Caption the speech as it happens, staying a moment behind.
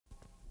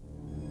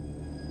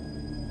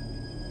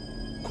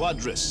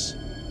Quadris,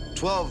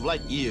 12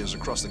 light years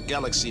across the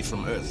galaxy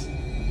from Earth.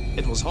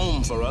 It was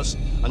home for us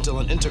until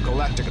an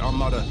intergalactic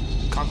armada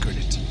conquered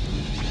it.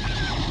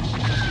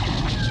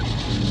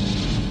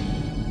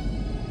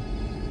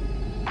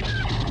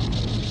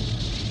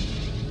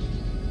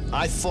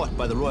 I fought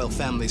by the royal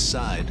family's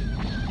side,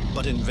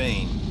 but in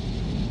vain.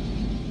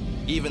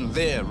 Even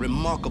their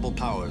remarkable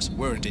powers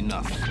weren't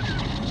enough.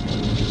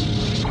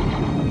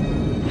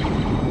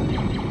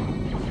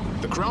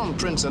 The Crown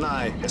Prince and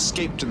I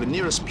escaped to the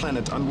nearest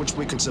planet on which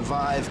we could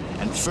survive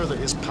and further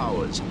his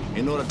powers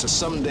in order to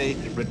someday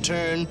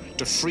return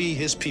to free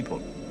his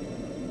people.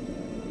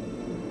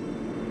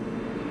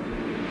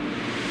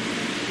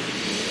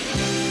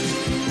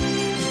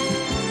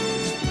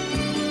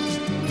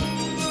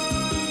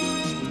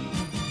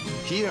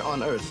 Here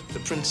on Earth, the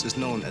prince is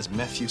known as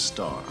Matthew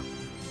Starr.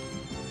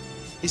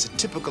 He's a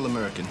typical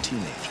American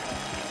teenager.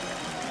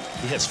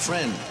 He has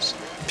friends,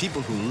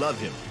 people who love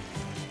him,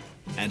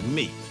 and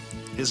me,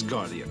 his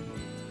guardian.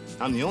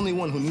 I'm the only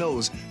one who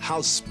knows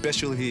how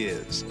special he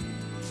is.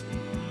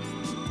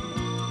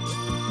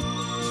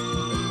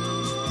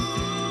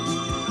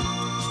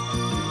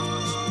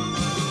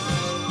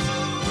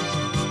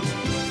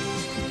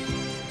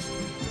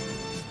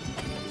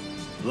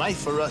 Life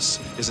for us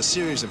is a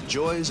series of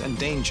joys and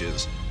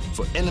dangers,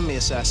 for enemy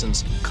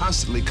assassins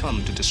constantly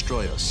come to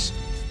destroy us.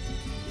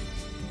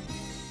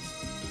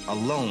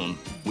 Alone,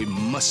 we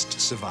must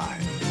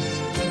survive.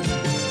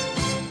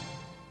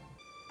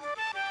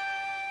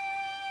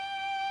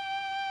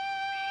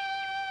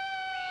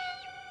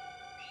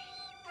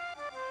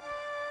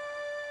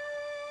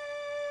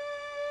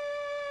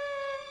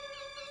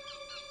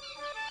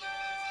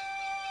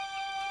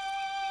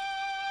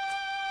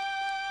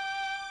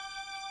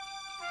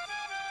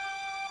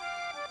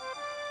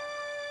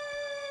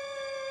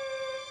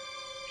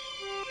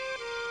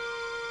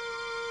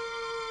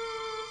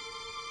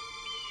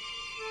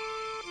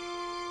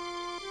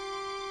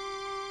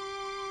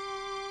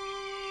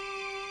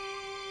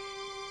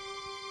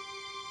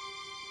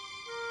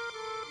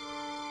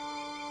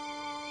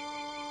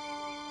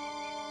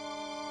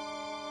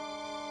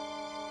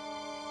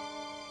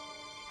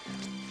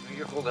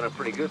 You're holding up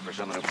pretty good for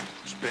someone who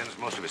spends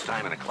most of his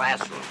time in a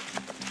classroom.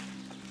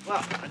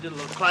 Well, I did a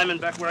little climbing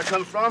back where I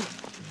come from.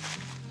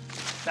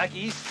 Back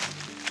east.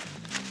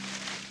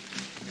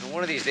 You know,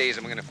 one of these days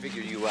I'm gonna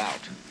figure you out.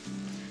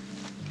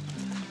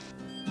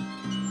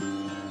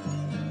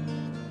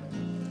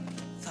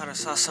 Thought I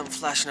saw something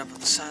flashing up on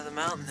the side of the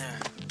mountain there.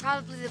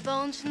 Probably the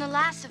bones from the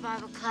last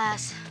survival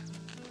class.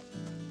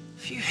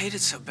 If you hate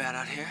it so bad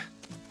out here,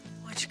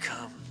 why'd you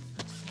come?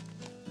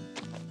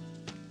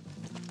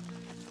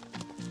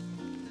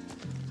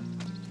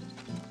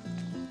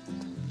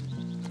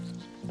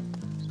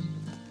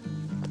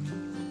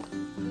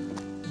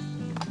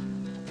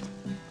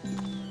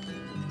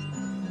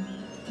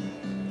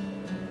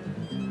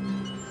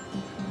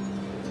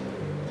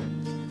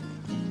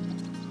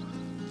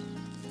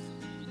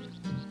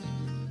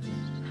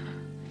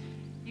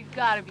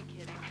 Gotta be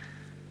kidding.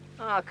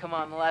 Oh, come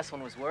on, the last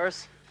one was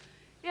worse.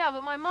 Yeah,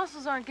 but my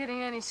muscles aren't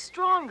getting any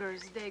stronger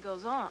as the day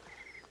goes on.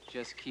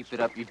 Just keep it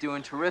up, you're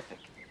doing terrific.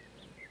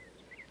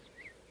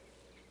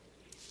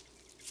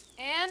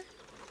 Ann?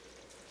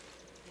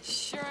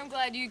 Sure, I'm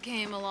glad you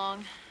came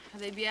along.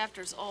 They'd be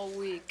after us all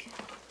week.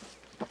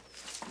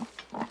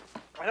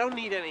 I don't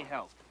need any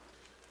help.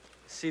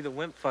 See, the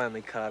wimp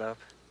finally caught up.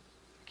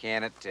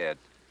 Can it, Ted?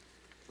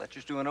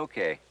 Fletcher's doing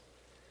okay.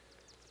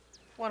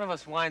 One of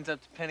us winds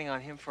up depending on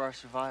him for our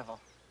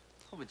survival.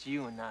 Hope it's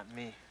you and not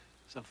me.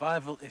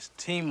 Survival is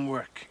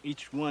teamwork.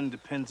 Each one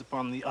depends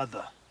upon the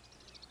other.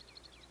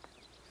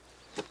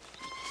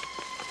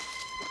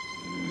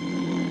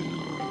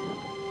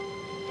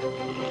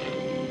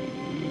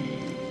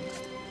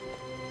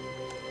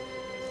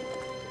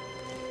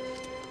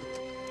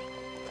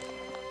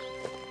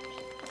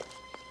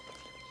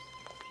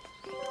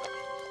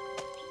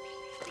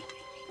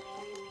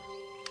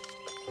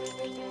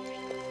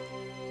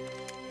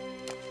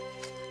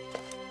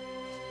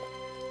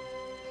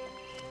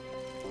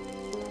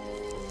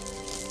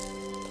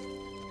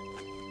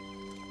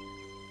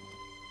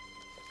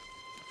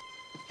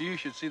 You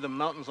should see the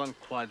mountains on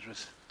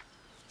Quadris.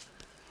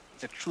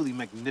 They're truly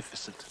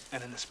magnificent.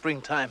 And in the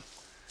springtime,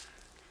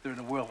 they're in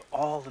a world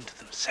all unto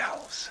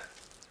themselves.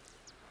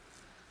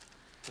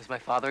 Was my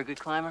father a good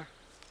climber?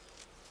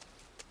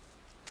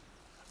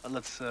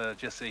 Let's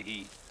just say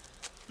he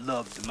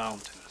loved the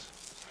mountains.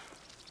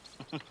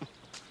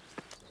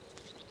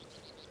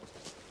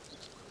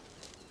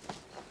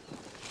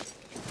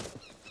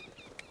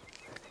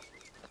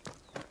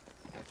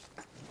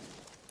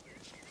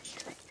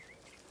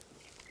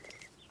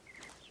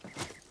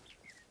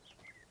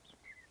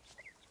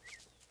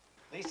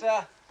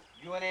 Lisa,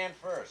 you and Ann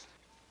first.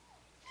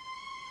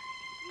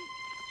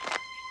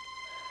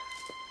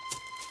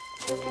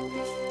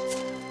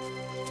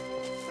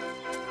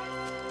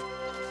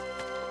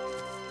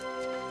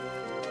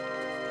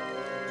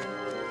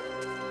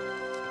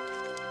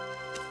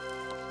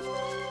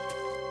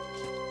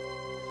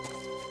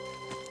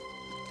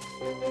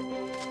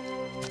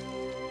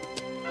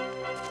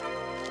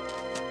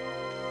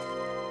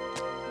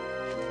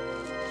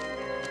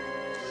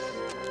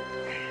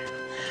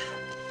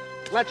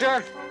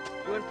 Fletcher,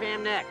 you and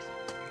Pam next.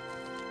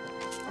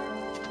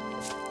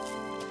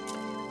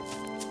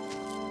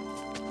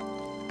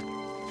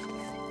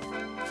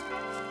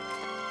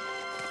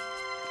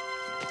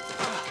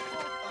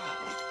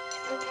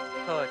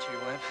 Poetry,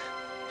 Wimp.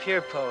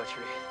 Pure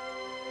poetry.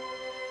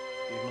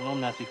 Leave him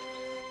alone, Matthew.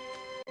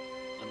 Let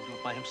him do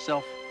it by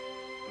himself.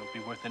 It won't be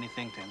worth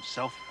anything to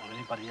himself or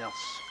anybody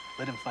else.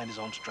 Let him find his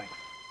own strength.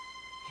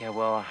 Yeah,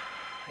 well,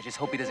 I just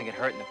hope he doesn't get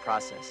hurt in the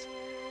process.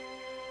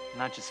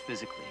 Not just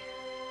physically.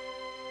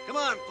 Come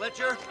on,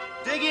 Fletcher.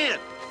 Dig in.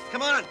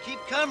 Come on, keep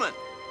coming.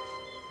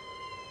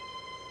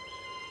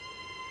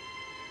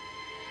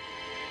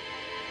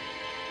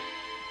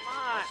 Come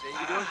on. See,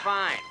 you're doing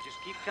fine.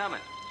 Just keep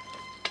coming.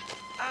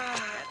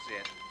 That's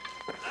it.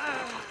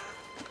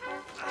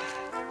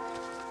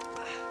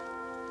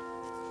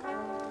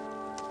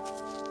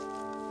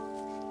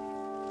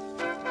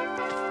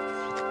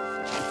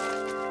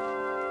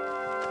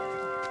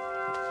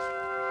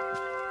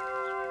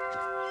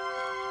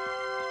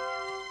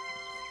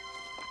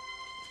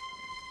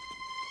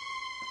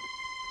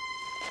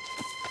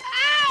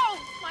 Ow!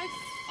 My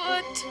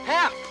foot.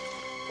 Pam!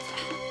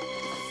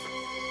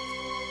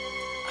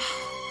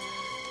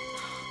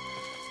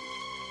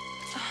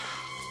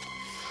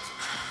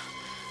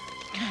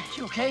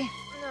 You okay?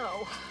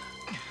 No.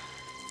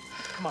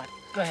 Come on,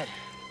 go ahead.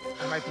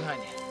 I'm right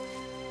behind you.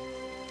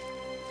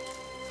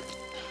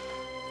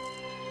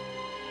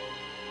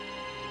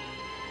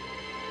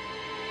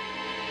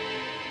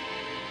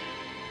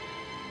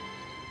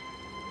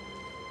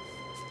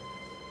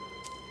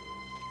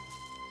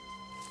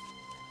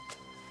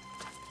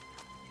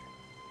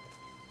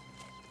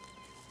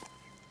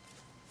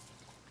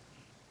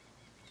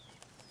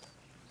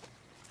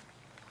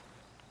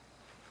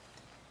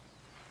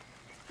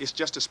 It's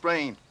just a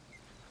sprain.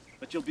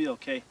 But you'll be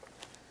okay.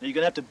 Now you're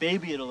gonna have to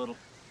baby it a little.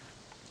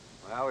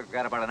 Well, we've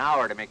got about an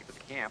hour to make it to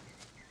the camp.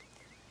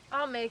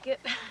 I'll make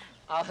it.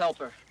 I'll help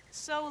her.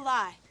 So will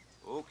I.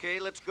 Okay,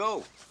 let's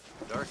go.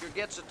 The darker it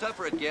gets, the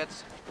tougher it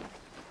gets.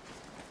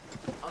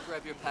 I'll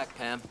grab your pack,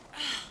 Pam.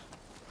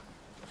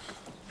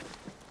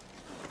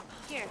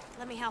 Here,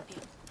 let me help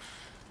you.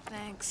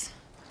 Thanks.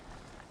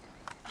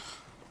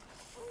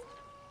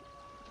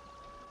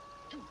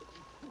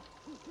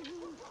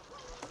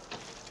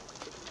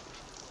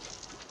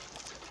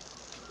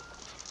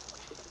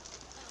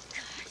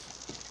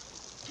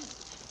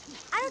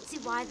 I don't see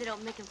why they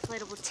don't make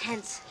inflatable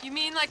tents. You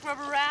mean like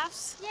rubber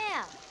rafts?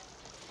 Yeah.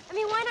 I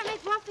mean, why not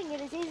make roughing it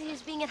as easy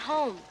as being at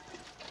home?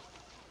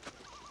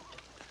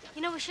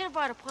 You know, we should have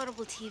brought a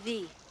portable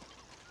TV.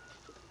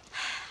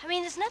 I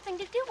mean, there's nothing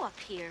to do up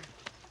here.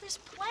 There's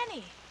plenty.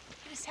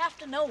 You just have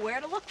to know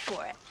where to look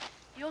for it.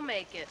 You'll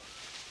make it.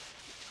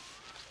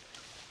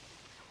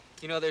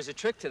 You know, there's a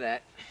trick to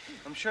that.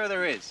 I'm sure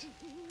there is,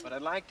 but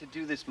I'd like to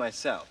do this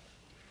myself.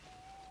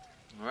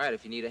 All right,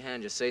 if you need a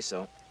hand, just say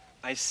so.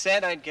 I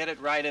said I'd get it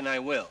right, and I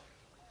will.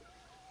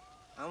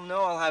 I'll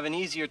know I'll have an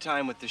easier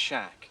time with the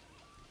shack.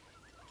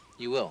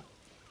 You will.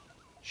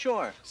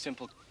 Sure,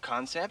 simple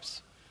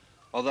concepts.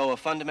 Although a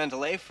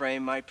fundamental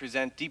A-frame might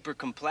present deeper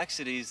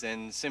complexities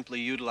than simply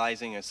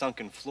utilizing a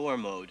sunken floor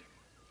mode.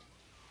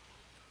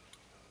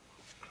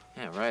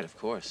 Yeah, right, of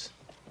course.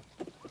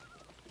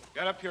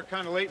 Got up here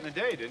kind of late in the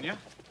day, didn't you?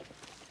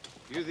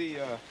 You the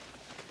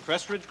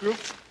Crestridge group?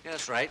 Yeah,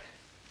 that's right.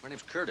 My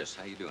name's Curtis.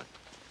 How you doing?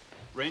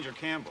 Ranger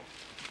Campbell.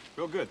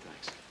 Real good,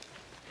 thanks.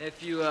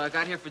 If you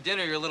got here for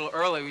dinner, you're a little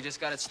early. We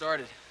just got it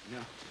started.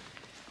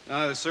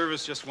 Yeah. The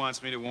service just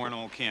wants me to warn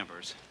all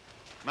campers.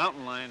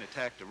 Mountain lion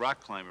attacked a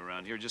rock climber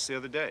around here just the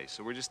other day,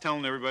 so we're just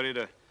telling everybody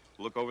to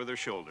look over their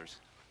shoulders.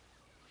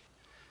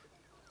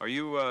 Are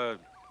you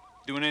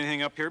doing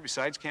anything up here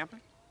besides camping?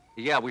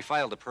 Yeah, we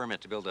filed a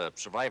permit to build a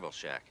survival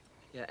shack.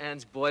 Yeah,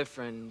 Ann's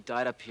boyfriend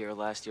died up here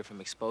last year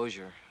from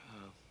exposure.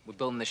 We're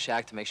building the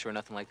shack to make sure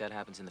nothing like that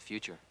happens in the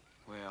future.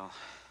 Well,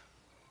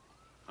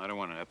 I don't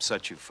want to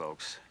upset you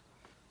folks.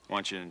 I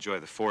want you to enjoy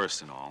the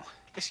forest and all.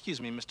 Excuse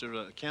me,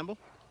 Mr. Campbell.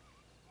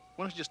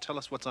 Why don't you just tell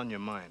us what's on your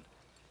mind?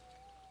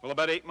 Well,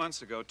 about 8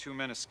 months ago, 2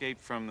 men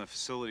escaped from the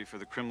facility for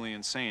the criminally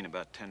insane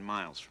about 10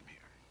 miles from here.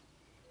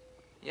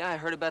 Yeah, I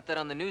heard about that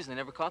on the news. They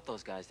never caught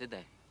those guys, did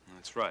they?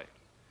 That's right.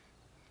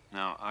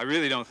 Now, I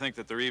really don't think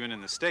that they're even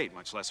in the state,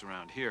 much less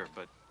around here,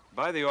 but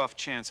by the off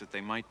chance that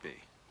they might be,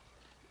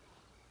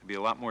 there'd be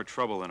a lot more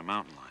trouble than a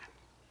mountain lion.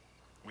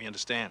 We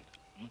understand.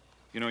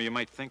 You know, you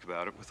might think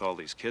about it with all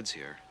these kids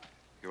here.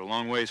 You're a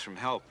long ways from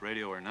help,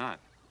 radio or not.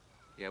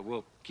 Yeah,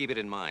 we'll keep it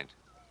in mind.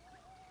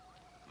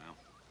 Well,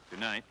 good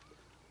night.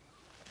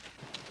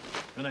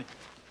 Good night.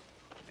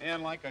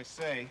 And like I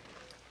say,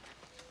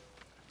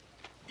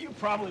 you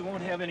probably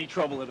won't have any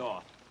trouble at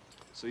all.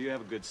 So you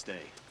have a good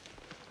stay.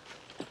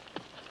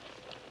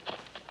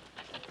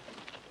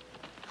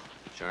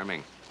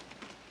 Charming.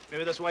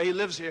 Maybe that's why he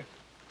lives here.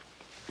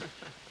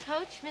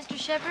 Coach, Mr.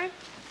 Shepard,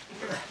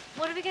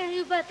 what are we gonna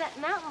do about that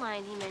mountain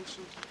lion he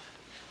mentioned?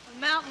 The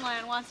mountain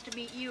lion wants to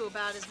meet you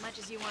about as much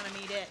as you want to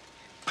meet it.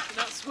 So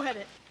don't sweat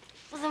it.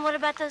 Well, then what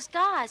about those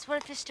guys? What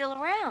if they're still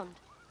around?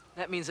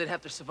 That means they'd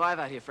have to survive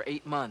out here for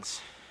 8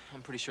 months.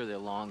 I'm pretty sure they're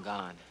long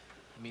gone.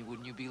 I mean,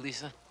 wouldn't you be,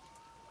 Lisa?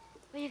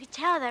 Well, you could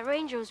tell that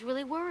ranger was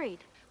really worried.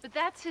 But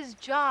that's his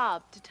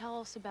job, to tell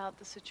us about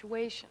the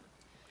situation.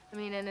 I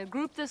mean, in a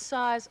group this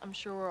size, I'm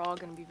sure we're all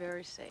going to be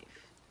very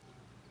safe.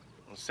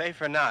 Well, safe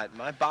or not,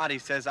 my body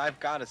says I've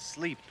got to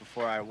sleep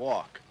before I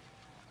walk.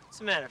 What's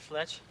the matter,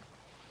 Fletch?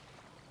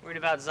 Worried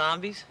about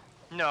zombies?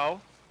 No,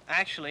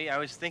 actually, I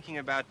was thinking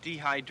about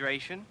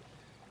dehydration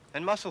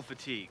and muscle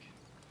fatigue.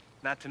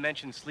 Not to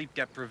mention sleep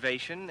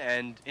deprivation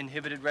and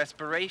inhibited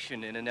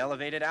respiration in an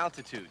elevated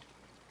altitude.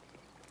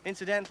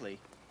 Incidentally,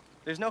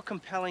 there's no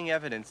compelling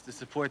evidence to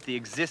support the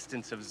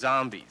existence of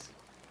zombies,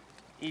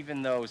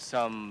 even though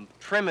some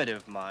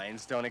primitive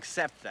minds don't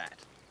accept that.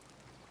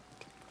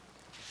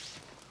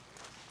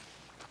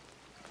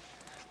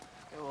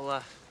 Yeah,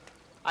 well,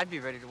 I'd be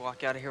ready to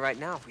walk out of here right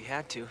now if we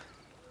had to.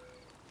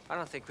 I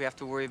don't think we have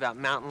to worry about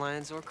mountain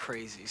lions or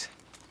crazies.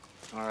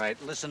 All right,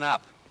 listen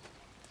up.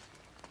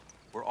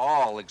 We're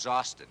all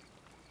exhausted.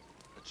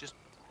 Let's just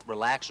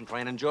relax and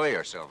try and enjoy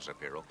ourselves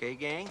up here, okay,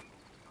 gang?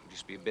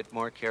 Just be a bit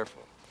more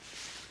careful.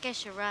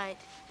 Guess you're right.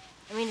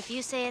 I mean, if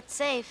you say it's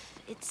safe,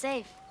 it's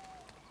safe.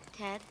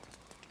 Ted,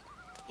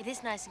 it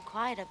is nice and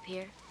quiet up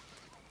here.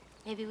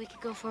 Maybe we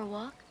could go for a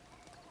walk?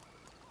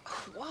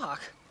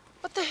 Walk?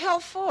 What the hell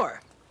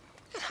for?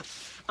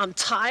 I'm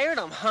tired,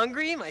 I'm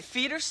hungry, my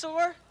feet are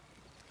sore.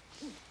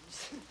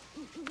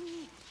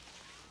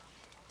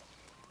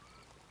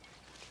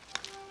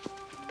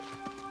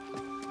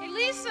 Hey,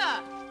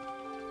 Lisa!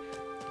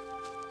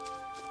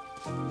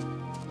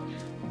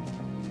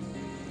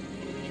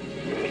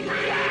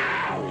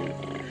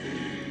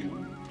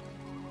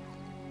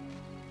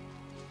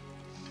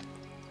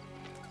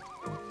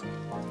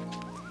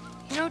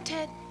 You know,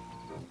 Ted,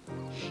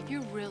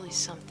 you're really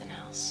something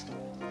else.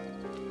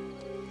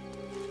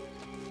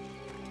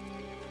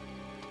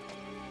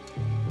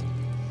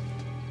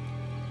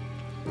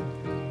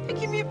 Hey,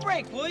 give me a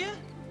break, will you?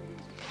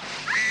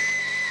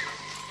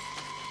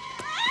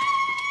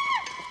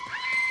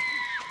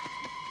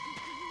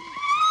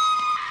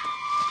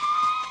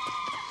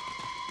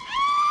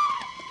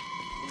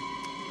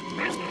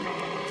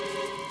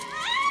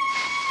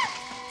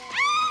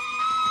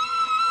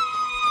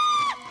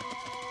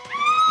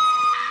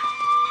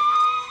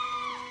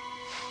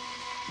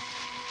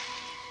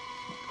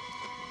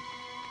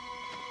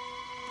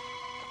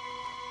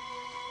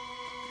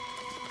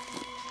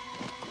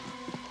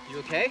 You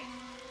okay?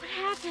 What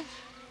happened?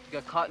 You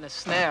got caught in a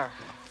snare.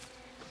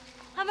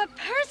 I'm a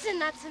person,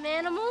 not some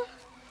animal.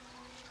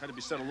 Had to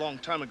be said a long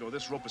time ago.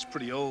 This rope is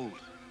pretty old.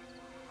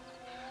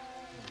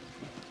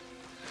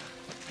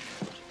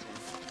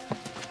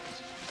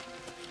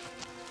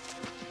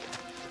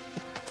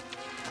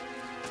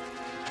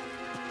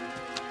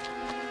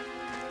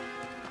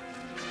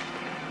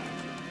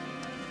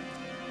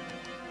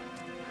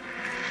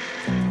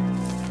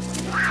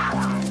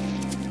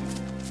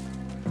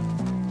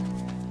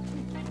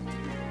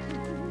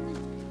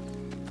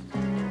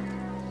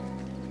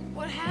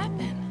 What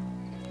happened?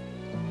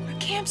 Our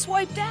camp's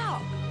wiped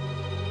out.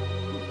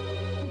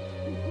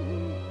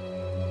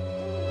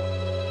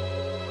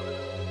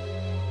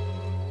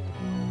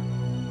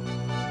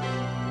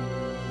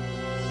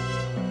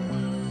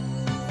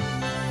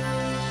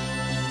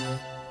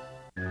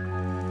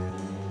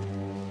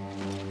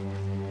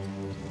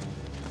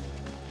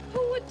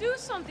 Who would do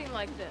something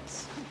like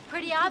this?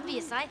 Pretty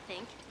obvious, I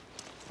think.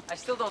 I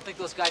still don't think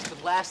those guys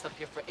could last up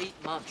here for 8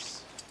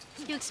 months.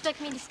 You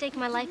expect me to stake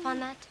my life on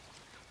that?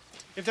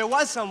 If there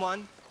was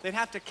someone, they'd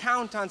have to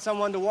count on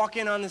someone to walk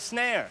in on the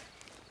snare.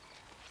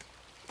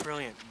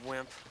 Brilliant,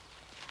 wimp.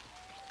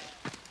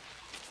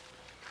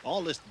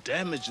 All this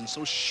damage in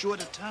so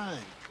short a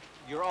time.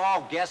 You're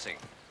all guessing.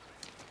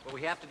 What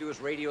we have to do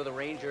is radio the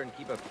ranger and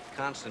keep a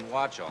constant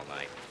watch all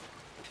night.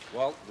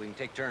 Walt, we can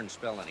take turns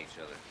spelling each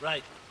other.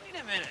 Right. Wait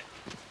a minute.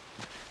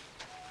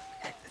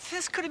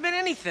 This could have been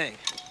anything.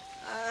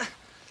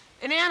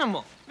 An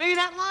animal. Maybe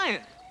that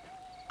lion.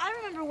 I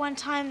remember one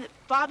time that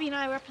Bobby and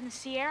I were up in the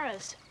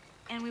Sierras,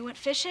 and we went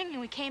fishing, and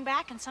we came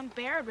back, and some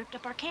bear had ripped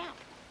up our camp.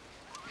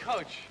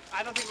 Coach,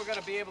 I don't think we're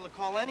gonna be able to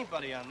call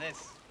anybody on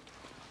this.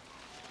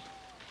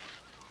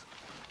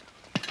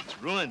 It's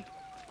ruined.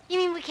 You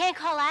mean we can't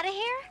call out of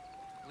here?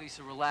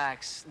 Lisa,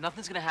 relax.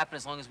 Nothing's gonna happen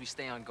as long as we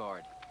stay on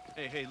guard.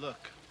 Hey,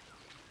 look.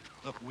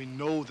 Look, we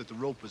know that the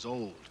rope is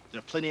old. There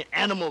are plenty of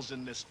animals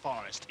in this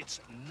forest.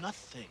 It's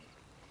nothing.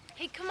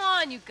 Hey, come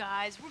on, you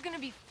guys. We're gonna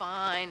be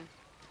fine.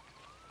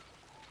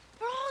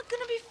 We're all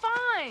gonna be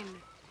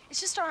fine. It's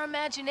just our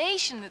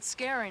imagination that's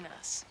scaring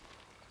us.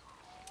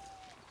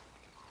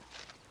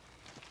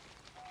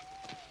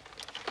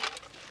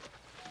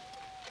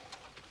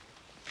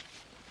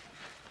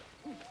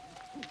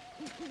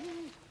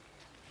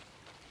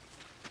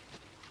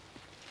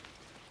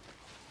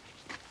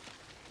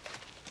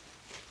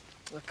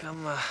 Look,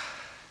 I'm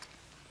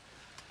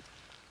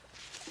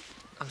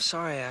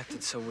sorry I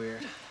acted so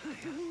weird.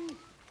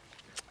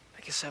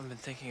 I guess guess I haven't been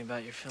thinking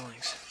about your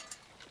feelings.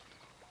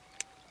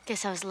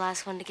 Guess I was the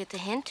last one to get the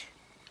hint.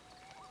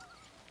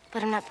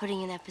 But I'm not putting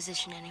you in that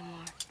position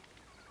anymore.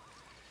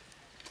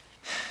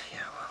 Yeah,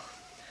 well,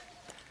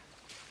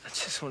 I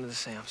just wanted to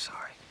say I'm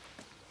sorry.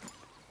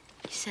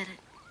 You said it.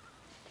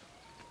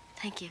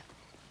 Thank you.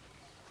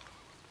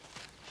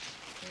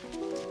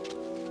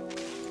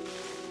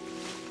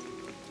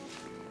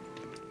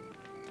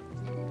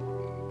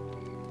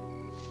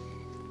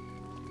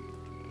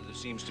 There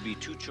seems to be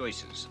two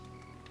choices.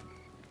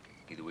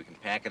 Either we can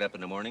pack it up in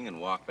the morning and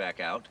walk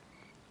back out,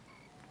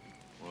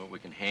 or we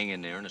can hang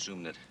in there and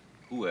assume that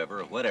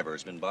whoever or whatever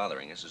has been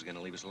bothering us is going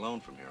to leave us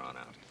alone from here on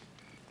out.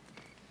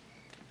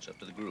 It's up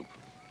to the group.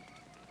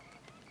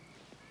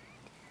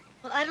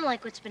 Well, I don't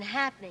like what's been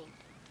happening.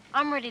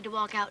 I'm ready to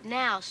walk out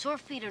now, sore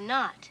feet or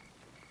not.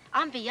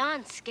 I'm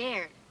beyond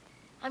scared.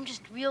 I'm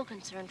just real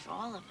concerned for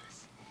all of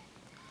us.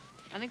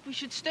 I think we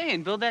should stay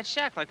and build that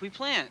shack like we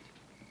planned.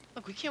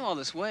 Look, we came all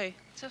this way.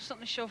 Let's have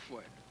something to show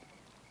for it.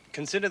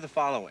 Consider the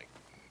following.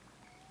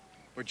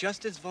 We're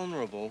just as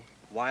vulnerable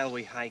while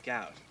we hike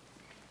out.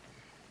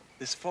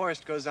 This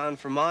forest goes on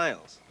for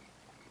miles.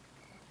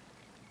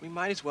 We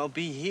might as well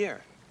be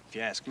here, if you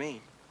ask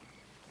me.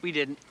 We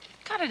didn't.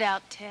 Cut it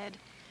out, Ted.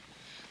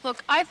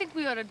 Look, I think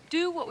we ought to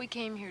do what we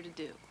came here to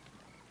do.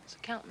 So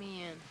count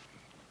me in.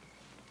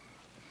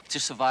 It's a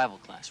survival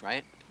class,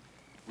 right?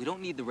 We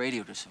don't need the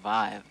radio to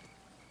survive.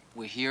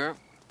 We're here.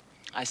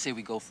 I say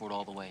we go for it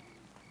all the way.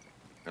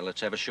 Now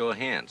let's have a show of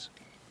hands.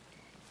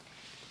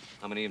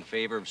 How many in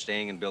favor of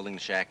staying and building the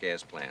shack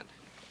as planned?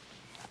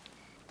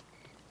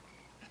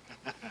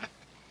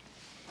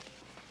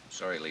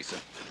 Sorry, Lisa.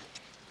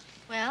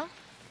 Well,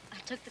 I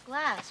took the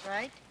glass,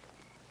 right?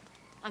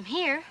 I'm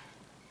here.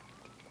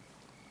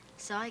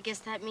 So I guess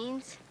that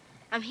means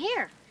I'm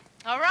here.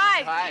 All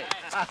right. Hi.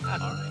 All right.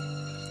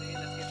 Stay,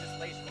 let's get this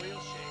place real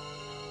shape.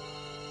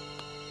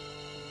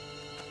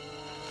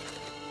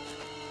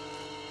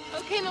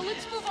 Okay, now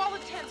let's move all the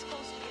tents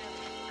close together.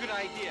 Good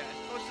idea.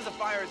 As close to the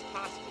fire as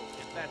possible,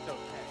 if that's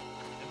okay.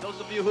 And those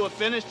of you who are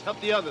finished, help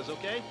the others,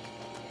 okay?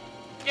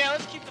 Yeah,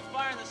 let's keep the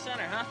fire in the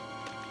center, huh?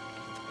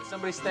 And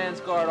somebody stands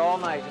guard all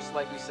night, just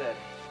like we said.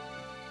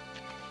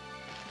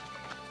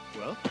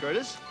 Well,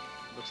 Curtis,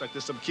 looks like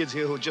there's some kids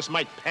here who just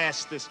might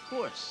pass this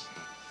course.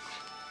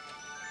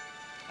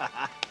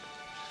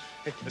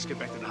 Hey, let's get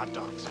back to the hot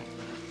dogs.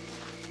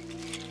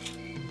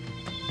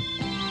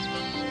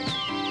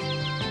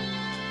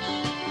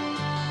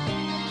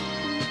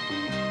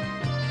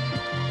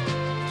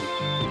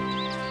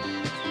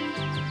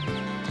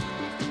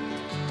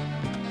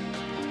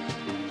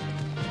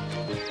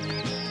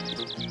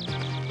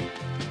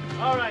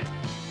 All right.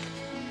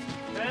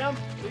 Pam,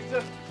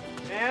 Lisa,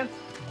 Ann,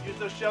 use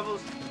those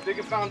shovels to dig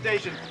a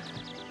foundation.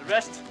 The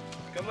rest,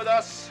 come with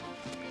us.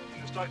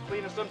 We'll start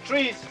cleaning some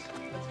trees.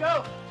 Let's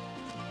go.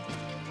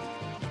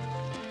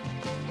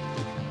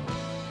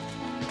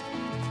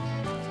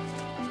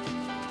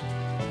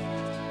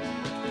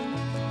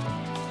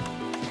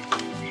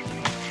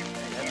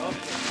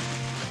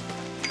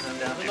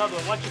 There's another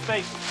one. Watch your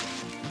face.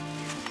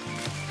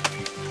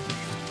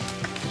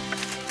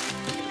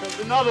 Here comes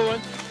another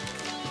one.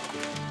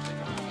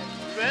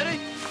 Ready?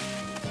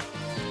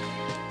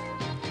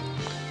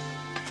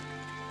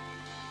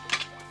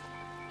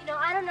 You know,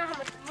 I don't know how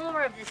much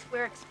more of this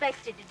we're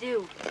expected to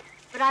do,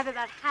 but I've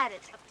about had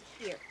it up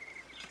to here.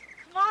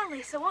 Come on,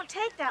 Lisa. It won't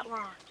take that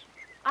long.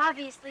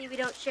 Obviously, we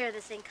don't share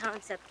the same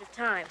concept of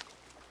time.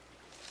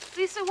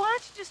 Lisa, why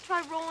don't you just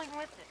try rolling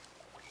with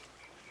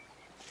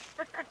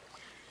it?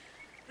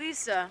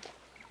 Lisa,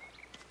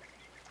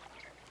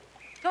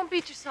 don't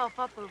beat yourself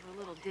up over a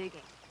little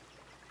digging.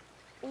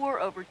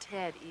 Or over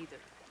Ted, either.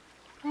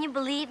 Can you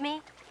believe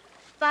me?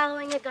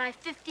 Following a guy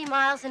 50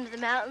 miles into the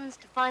mountains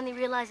to finally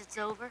realize it's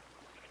over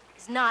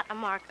is not a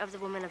mark of the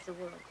woman of the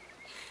world.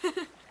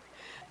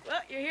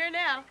 Well, you're here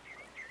now.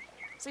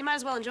 So you might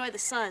as well enjoy the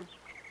sun.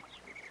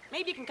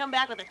 Maybe you can come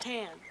back with a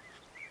tan.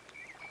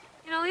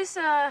 You know,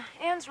 Lisa,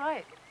 Ann's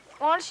right.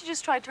 Why don't you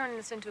just try turning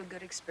this into a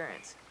good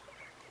experience?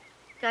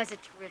 You guys are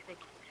terrific.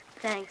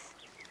 Thanks.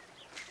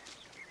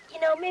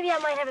 You know, maybe I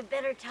might have a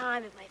better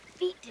time if my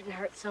feet didn't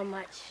hurt so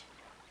much.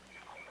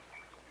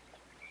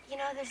 You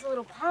know, there's a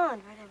little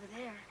pond right over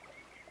there.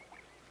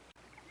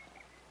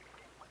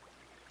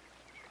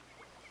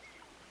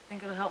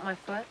 Think it'll help my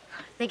foot?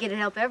 I think it'd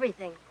help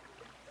everything.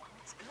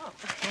 Let's go.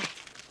 Okay.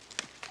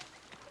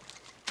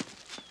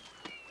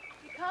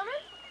 You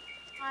coming?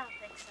 I don't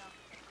think so.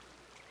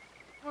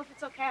 Well, if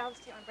it's okay, I'll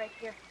just take my break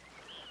here.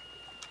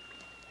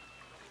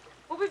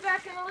 We'll be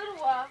back in a little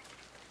while.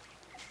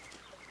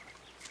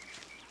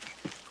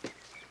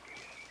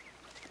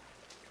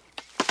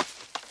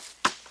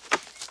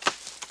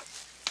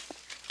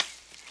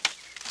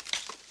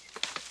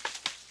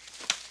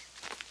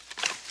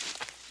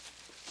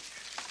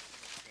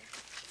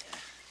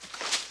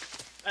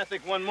 I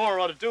think one more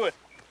ought to do it.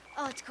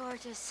 Oh, it's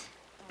gorgeous.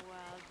 Oh,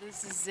 wow,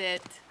 this is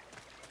it.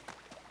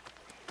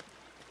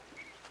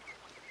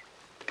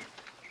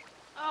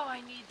 Oh,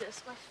 I need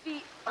this. My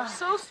feet are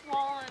so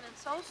swollen and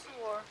so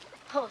sore.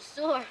 Oh,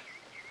 sore.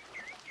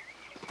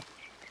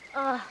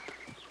 Oh,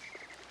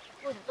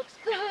 that looks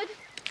good.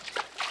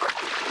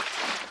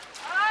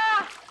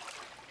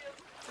 Feels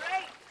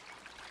great.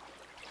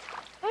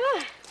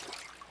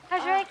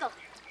 How's your ankle?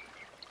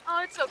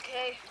 Oh, it's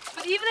okay.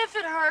 But even if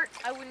it hurt,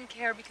 I wouldn't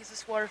care because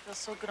this water feels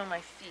so good on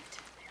my feet.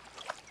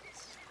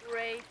 It's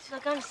great.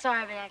 Look, I'm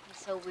sorry I've been acting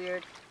so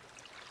weird.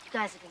 You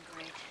guys have been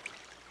great.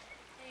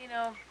 Hey, you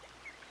know,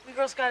 we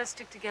girls gotta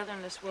stick together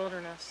in this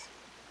wilderness,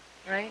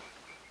 right?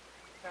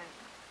 Right.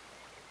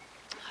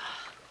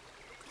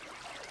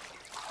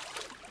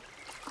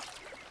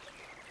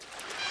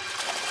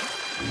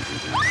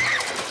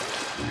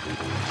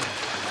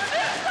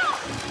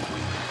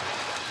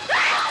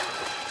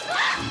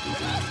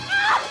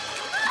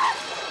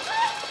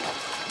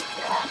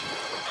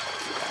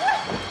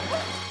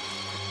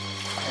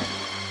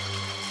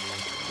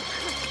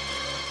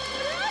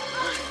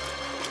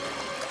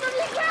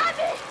 Somebody grab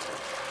me!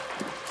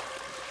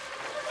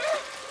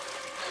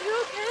 You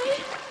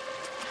okay?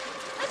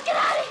 Let's get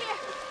out of here!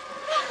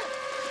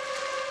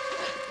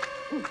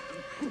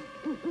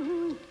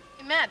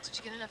 Hey, Matt, did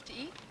you get enough to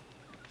eat?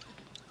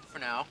 For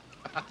now.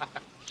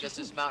 Just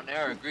this mountain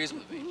air agrees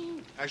with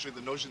me. Actually,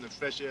 the notion that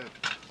fresh air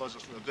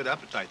causes for a good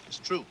appetite is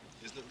true,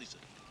 isn't it, Lisa?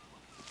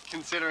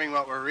 Considering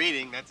what we're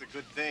reading, that's a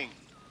good thing.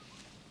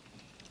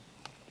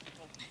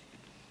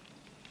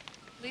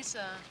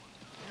 Lisa,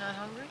 you're not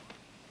hungry?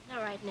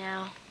 Not right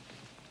now.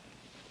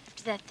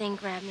 After that thing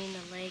grabbed me in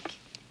the lake.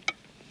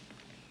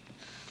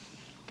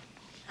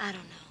 I don't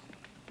know.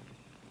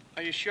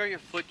 Are you sure your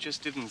foot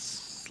just didn't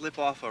slip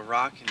off a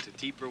rock into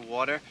deeper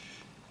water,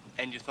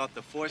 and you thought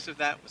the force of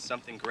that was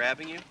something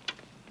grabbing you?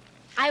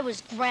 I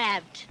was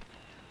grabbed.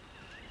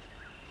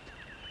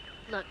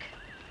 Look,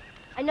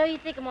 I know you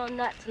think I'm all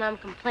nuts and I'm a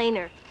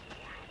complainer,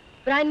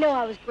 but I know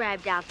I was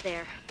grabbed out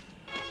there.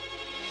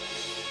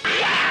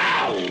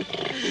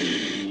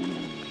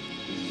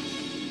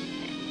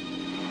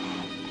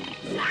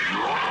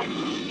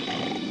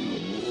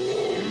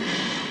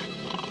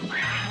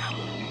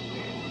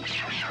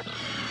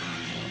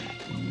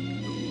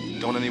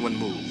 Don't anyone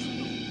move.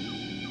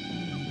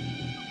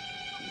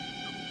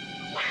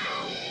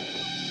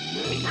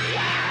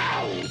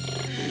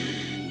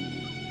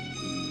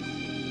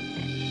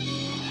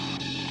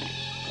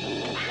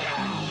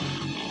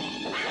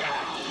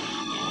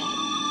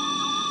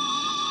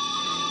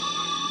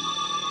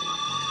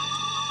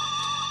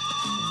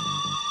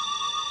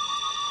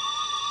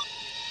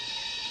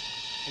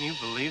 Can you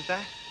believe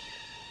that?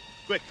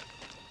 Quick,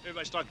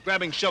 everybody start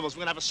grabbing shovels.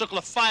 We're gonna have a circle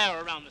of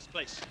fire around this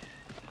place.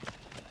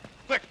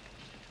 Quick.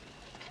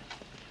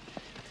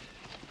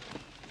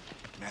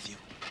 Matthew,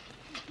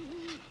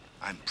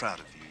 I'm proud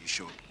of you. You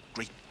showed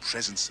great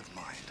presence of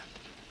mind.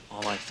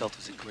 All I felt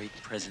was a great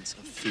presence of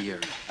fear.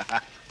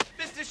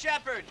 Mr.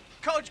 Shepard,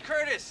 Coach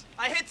Curtis,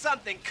 I hit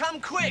something. Come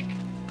quick.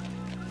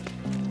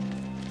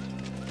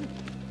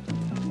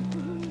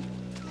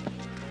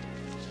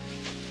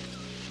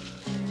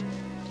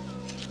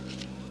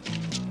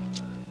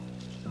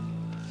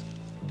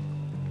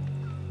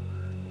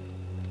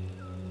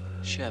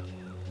 Shep,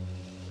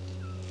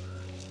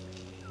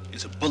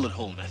 It's a bullet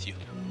hole, Matthew.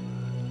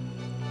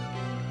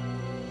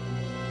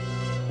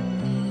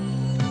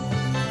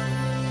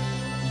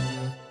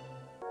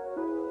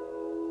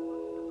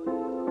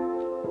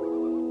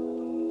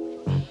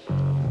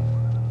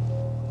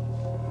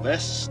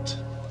 West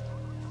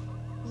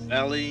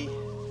Valley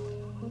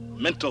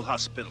Mental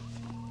Hospital.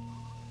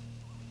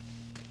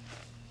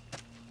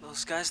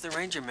 Those guys the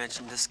ranger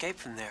mentioned escaped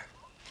from there.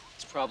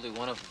 it's probably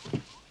one of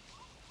them.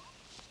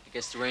 I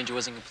guess the ranger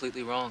wasn't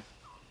completely wrong.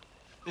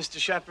 Mr.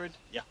 Shepard?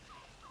 Yeah?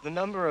 The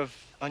number of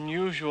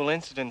unusual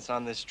incidents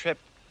on this trip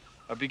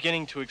are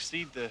beginning to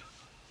exceed the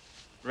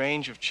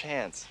range of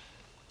chance.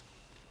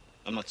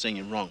 I'm not saying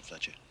you're wrong,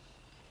 Fletcher.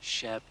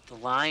 Shep, the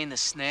line, the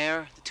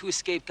snare, the two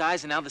escaped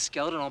guys, and now the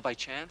skeleton all by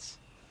chance?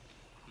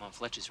 Come on,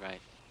 Fletcher's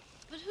right.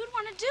 But who'd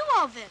want to do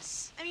all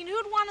this? I mean,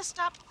 who'd want to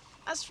stop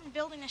us from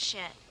building a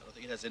shed? I don't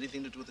think it has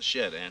anything to do with the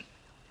shed, Ann.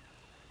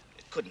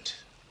 It couldn't.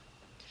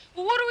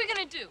 Well, what are we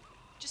gonna do?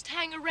 Just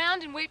hang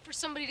around and wait for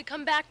somebody to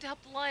come back to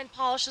help the lion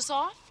polish us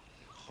off?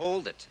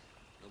 Hold it.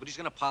 Nobody's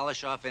gonna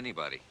polish off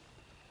anybody.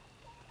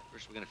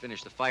 First, we're gonna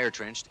finish the fire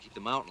trench to keep the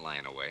mountain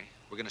lion away.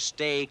 We're gonna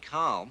stay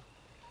calm.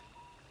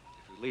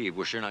 If we leave,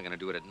 we're sure not gonna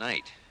do it at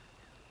night.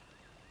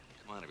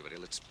 Come on, everybody,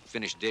 let's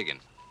finish digging.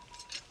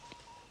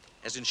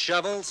 As in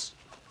shovels.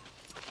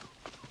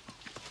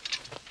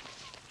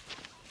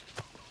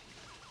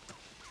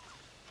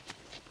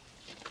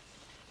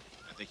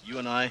 I think you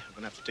and I are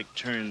gonna have to take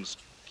turns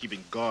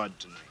keeping guard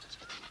tonight.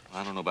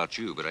 I don't know about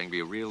you, but I can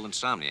be a real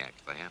insomniac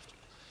if I have to.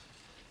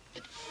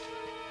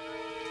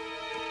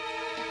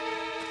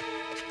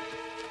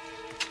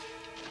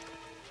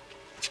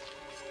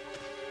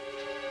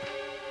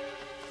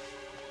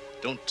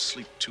 Don't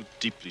sleep too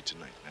deeply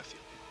tonight, Matthew.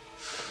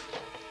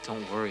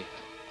 Don't worry.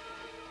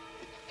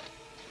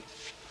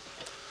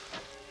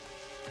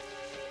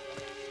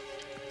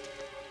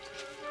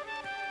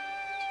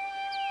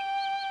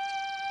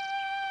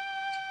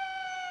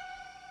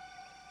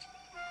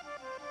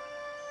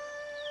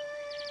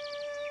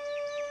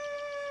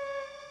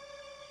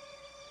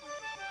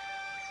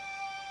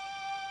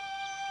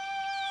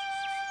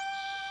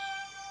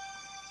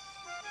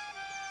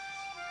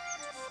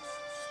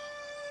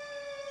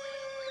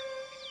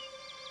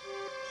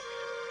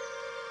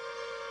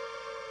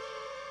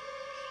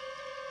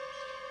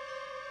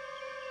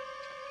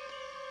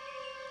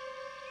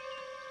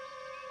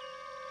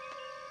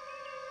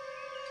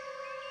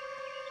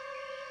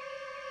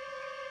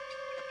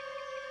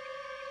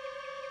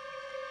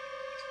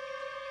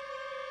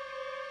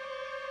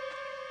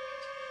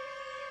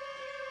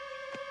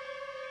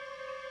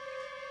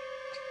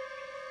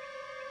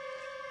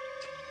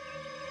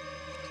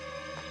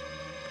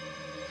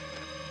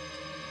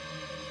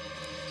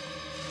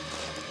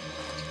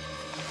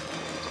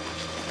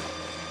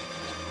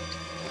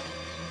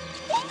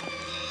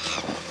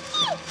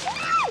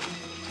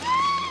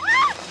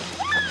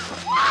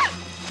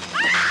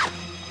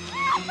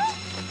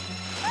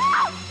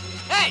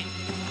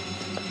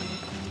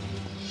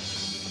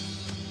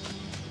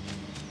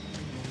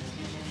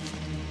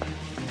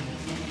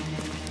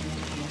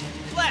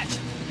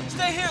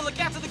 stay here and look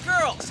after the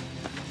girls.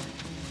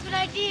 Good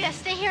idea.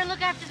 Stay here and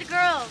look after the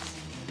girls.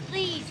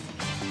 Please.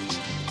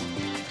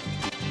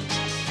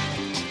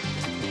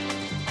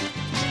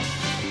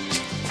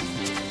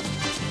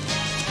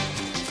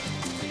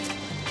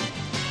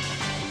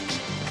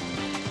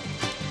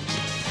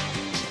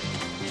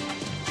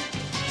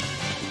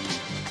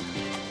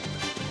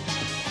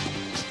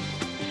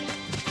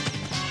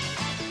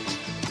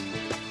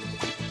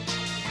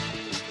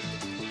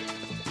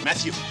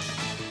 Matthew,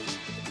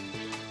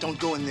 don't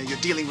go in there. You're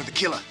dealing with the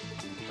killer.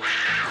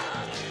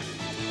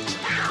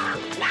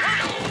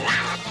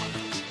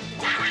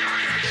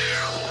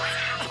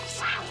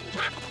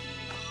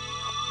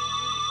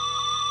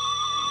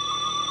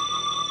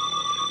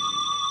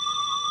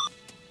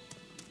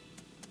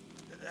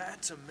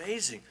 That's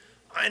amazing.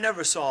 I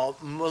never saw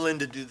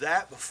Melinda do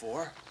that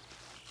before.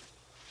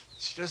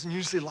 She doesn't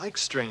usually like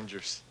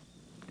strangers.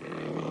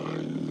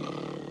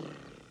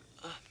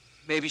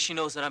 Maybe she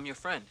knows that I'm your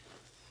friend.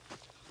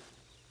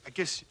 I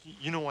guess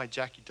you know why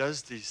Jackie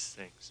does these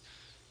things.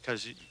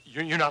 Because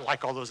you're not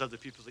like all those other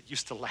people that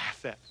used to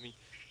laugh at me.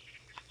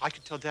 I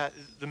could tell Dad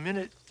the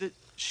minute that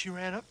she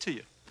ran up to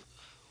you.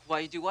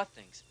 Why you do what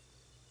things?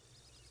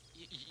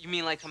 You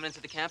mean like coming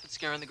into the camp and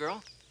scaring the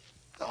girl?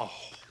 Oh.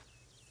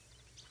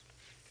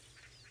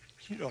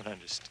 You don't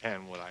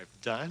understand what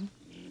I've done,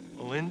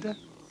 Melinda.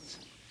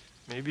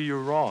 Maybe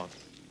you're wrong.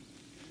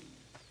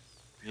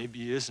 Maybe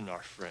he isn't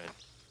our friend.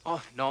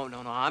 Oh, no,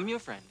 I'm your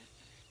friend.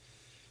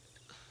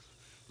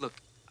 Look,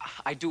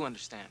 I do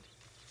understand.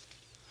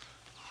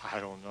 I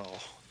don't know.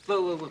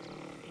 Look.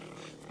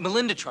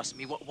 Melinda trusts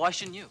me. Why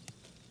shouldn't you?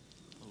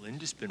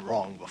 Melinda's been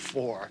wrong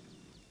before.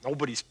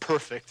 Nobody's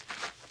perfect.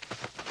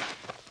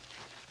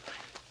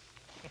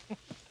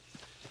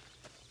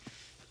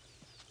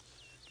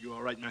 You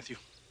all right, Matthew?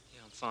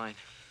 Yeah, I'm fine.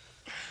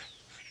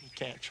 You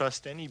can't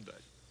trust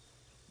anybody.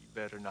 You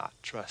better not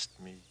trust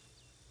me.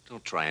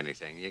 Don't try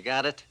anything. You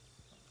got it?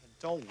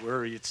 Don't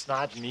worry, it's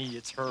not me,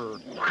 it's her.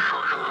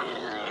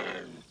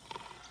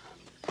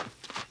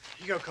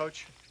 Here you go,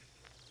 Coach.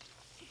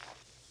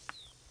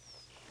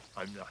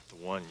 I'm not the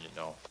one, you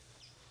know.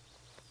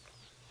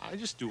 I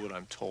just do what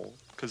I'm told,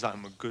 because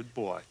I'm a good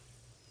boy.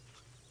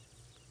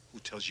 Who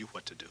tells you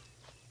what to do?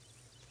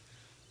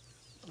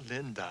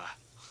 Linda.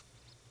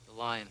 The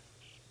lion.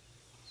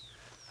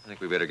 I think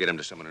we better get him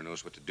to someone who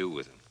knows what to do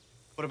with him.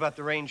 What about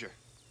the ranger?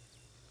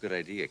 Good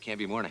idea. Can't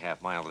be more than a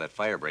half mile to that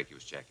fire break he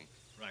was checking.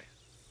 Right.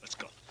 Let's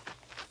go.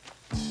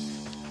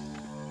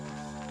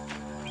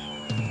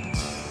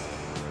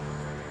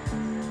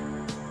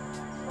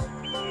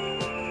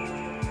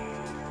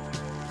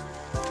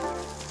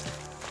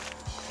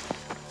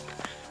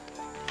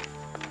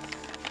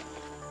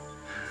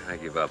 I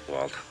give up,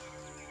 Walt.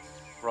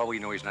 For all we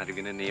know, he's not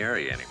even in the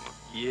area anymore.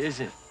 He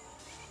isn't.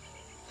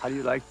 How do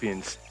you like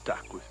being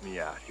stuck with me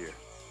out here?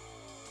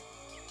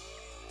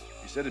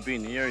 He said it'd be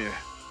in the area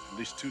at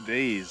least 2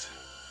 days.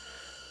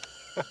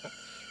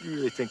 You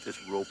really think this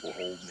rope will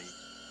hold me?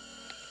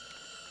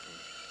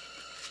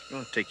 You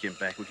want to take him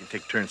back? We can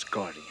take turns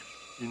guarding him.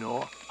 You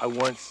know, I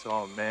once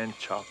saw a man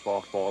chop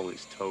off all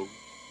his toes.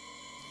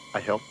 I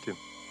helped him.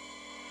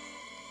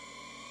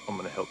 I'm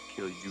gonna help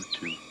kill you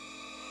too.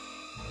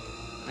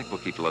 I think we'll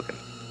keep looking.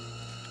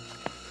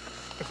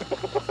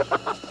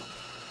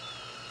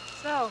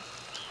 So,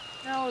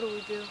 now what do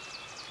we do?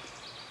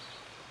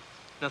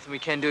 Nothing we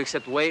can do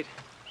except wait.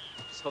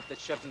 Just hope that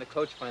Chef and the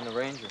coach find the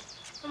ranger.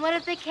 And what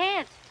if they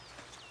can't?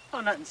 Oh,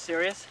 nothing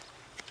serious.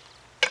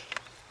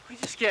 We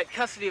just get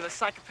custody of a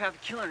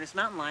psychopathic killer and his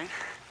mountain lion.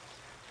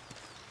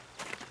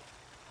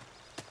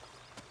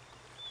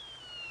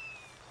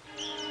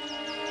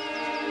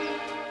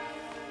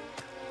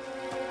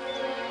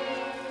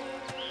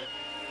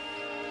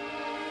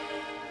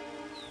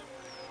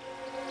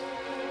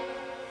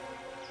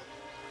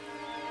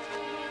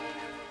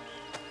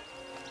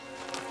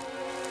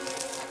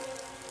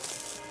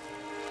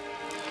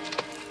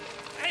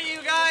 Hey,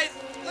 you guys!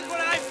 Look what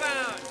I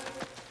found!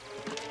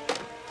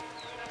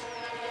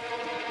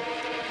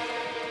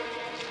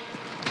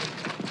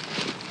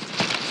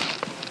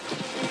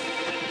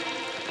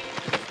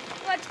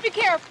 Let's be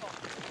careful.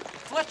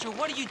 Fletcher,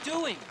 what are you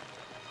doing?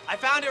 I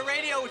found a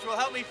radio which will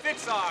help me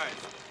fix ours.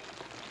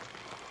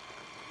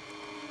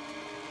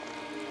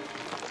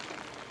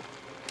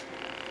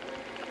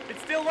 It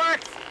still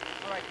works.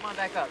 All right, come on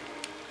back up.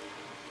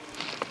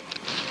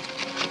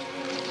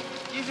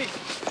 Easy. Easy.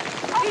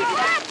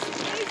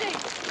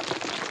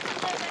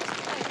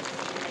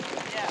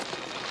 Yeah.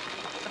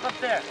 Step up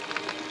there.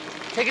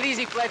 Take it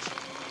easy, Fletch.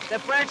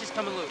 That branch is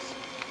coming loose.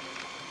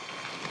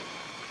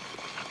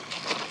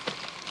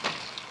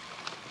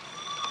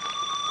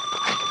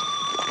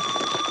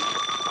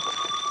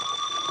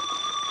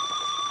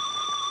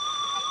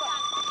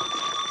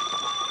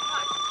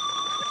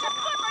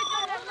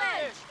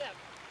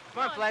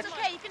 Come on, Fletch. It's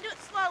okay, you can do it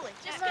slowly.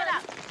 Just get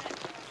up.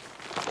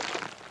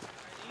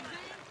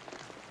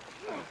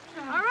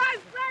 All right,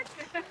 Fletch.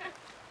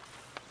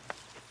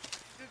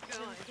 Good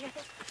going.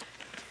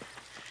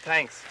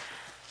 Thanks.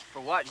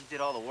 For what? You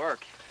did all the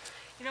work.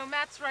 You know,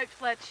 Matt's right,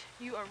 Fletch.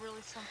 You are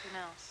really something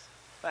else.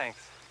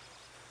 Thanks.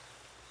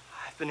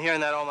 I've been hearing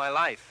that all my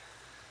life,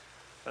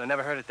 but I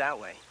never heard it that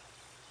way.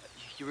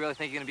 You really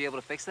think you're gonna be able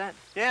to fix that?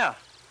 Yeah.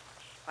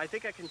 I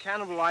think I can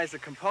cannibalize the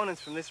components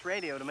from this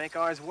radio to make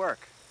ours work.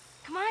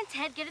 Come on,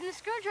 Ted, get in the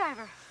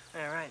screwdriver.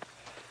 All right.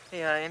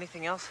 Hey,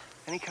 anything else?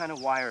 Any kind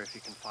of wire if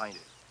you can find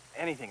it.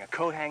 Anything, a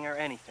coat hanger,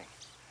 anything.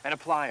 And a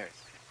pliers.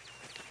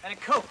 And a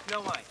Coke,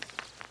 no ice.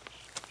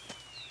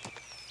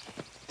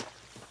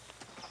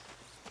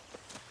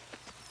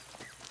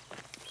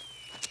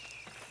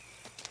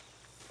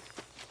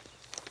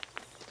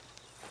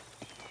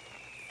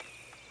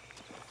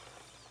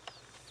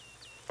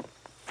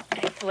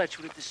 Hey, Fletch,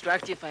 would it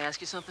distract you if I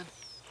ask you something?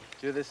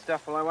 Do this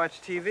stuff while I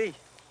watch TV.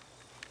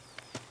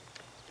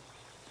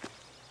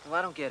 Well,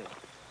 I don't get it.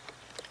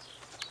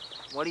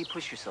 Why do you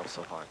push yourself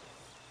so hard?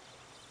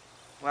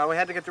 Well, we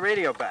had to get the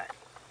radio back.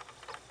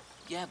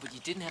 Yeah, but you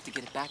didn't have to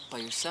get it back by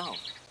yourself.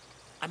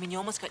 I mean, you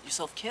almost got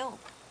yourself killed.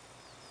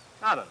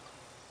 I don't know.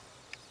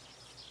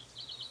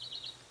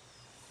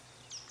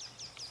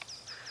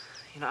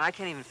 You know, I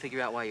can't even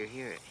figure out why you're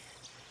here.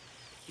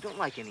 You don't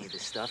like any of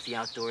this stuff, the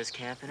outdoors,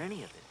 camping,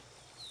 any of it.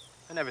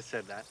 I never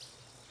said that.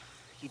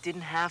 You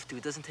didn't have to.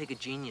 It doesn't take a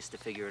genius to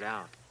figure it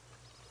out.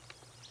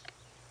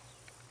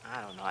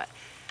 I don't know.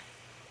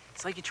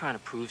 It's like you're trying to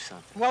prove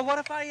something. Well, what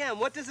if I am?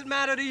 What does it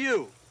matter to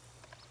you?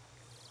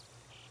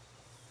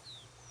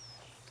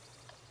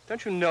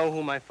 Don't you know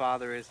who my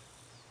father is?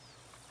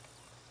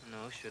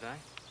 No, should I?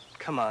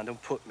 Come on, don't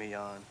put me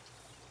on.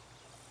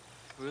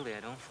 Really,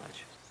 I don't,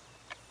 Fletch.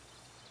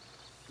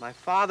 My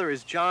father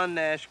is John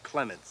Nash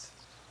Clements.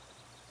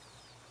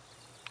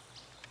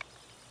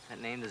 That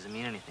name doesn't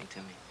mean anything to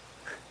me.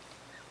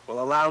 Well,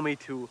 allow me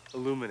to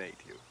illuminate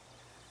you.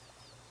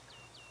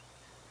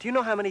 Do you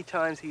know how many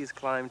times he has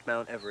climbed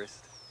Mount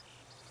Everest?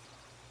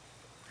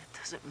 That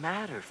doesn't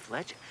matter,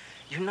 Fletch.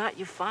 You're not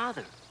your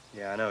father.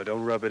 Yeah, I know.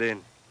 Don't rub it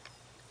in.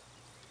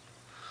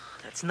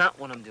 That's not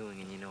what I'm doing,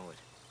 and you know it.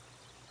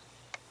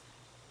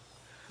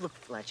 Look,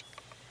 Fletch,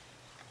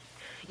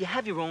 you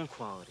have your own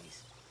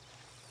qualities.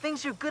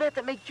 Things you're good at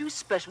that make you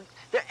special.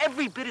 They're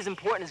every bit as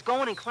important as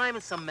going and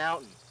climbing some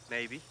mountain.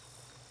 Maybe.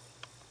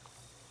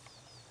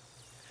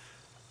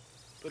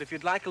 But if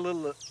you'd like a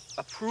little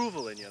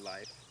approval in your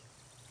life,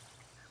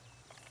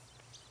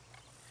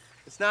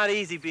 it's not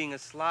easy being a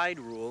slide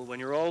rule when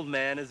your old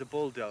man is a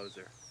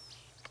bulldozer.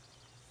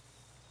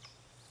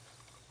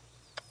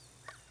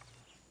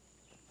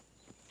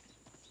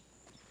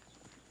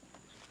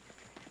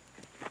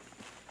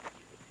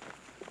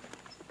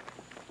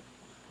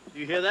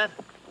 You hear that?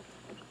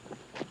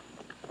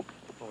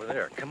 Over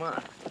there, come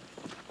on.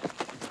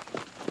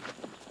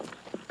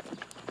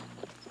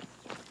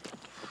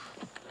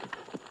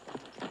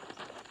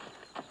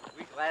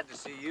 We're glad to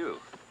see you.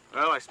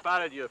 Well, I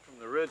spotted you from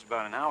the ridge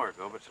about an hour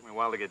ago, but it took me a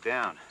while to get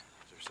down.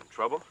 Is there some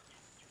trouble?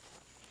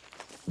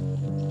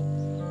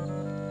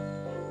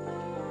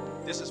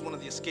 This is one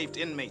of the escaped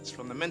inmates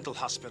from the mental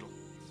hospital.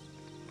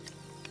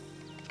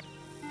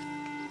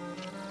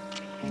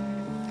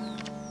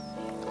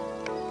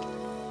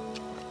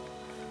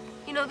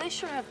 You know, they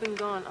sure have been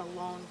gone a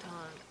long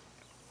time.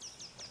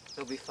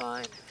 They'll be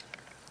fine.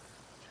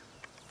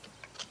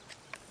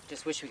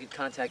 Just wish we could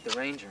contact the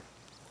ranger.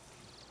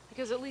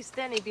 Because at least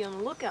then he'd be on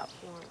the lookout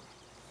for him.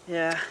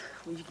 Yeah,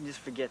 well, you can just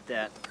forget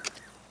that.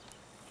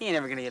 He ain't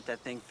ever gonna get that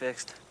thing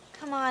fixed.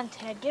 Come on,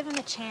 Ted, give him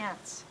a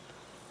chance.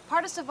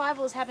 Part of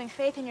survival is having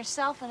faith in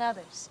yourself and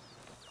others.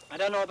 I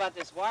don't know about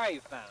this wire you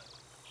found.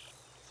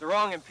 It's the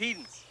wrong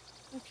impedance.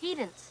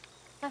 Impedance.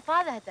 My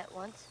father had that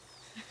once.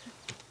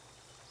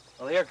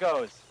 Well, here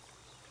goes.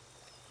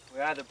 We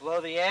either blow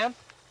the amp,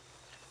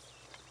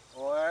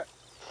 or...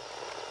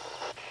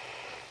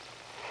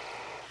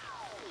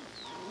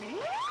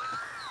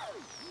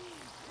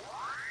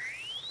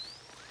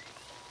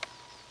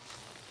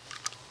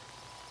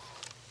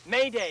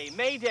 Mayday,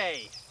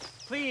 Mayday.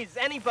 Please,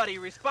 anybody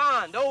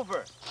respond,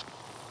 over.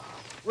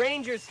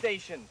 Ranger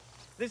Station,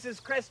 this is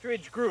Crest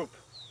Ridge Group.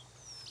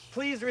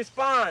 Please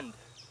respond.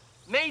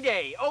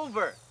 Mayday,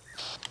 over.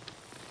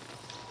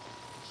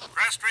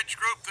 Crest Ridge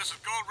Group, this is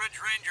Gold Ridge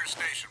Ranger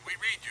Station. We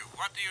read you.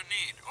 What do you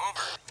need?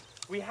 Over.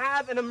 We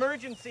have an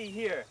emergency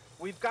here.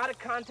 We've got to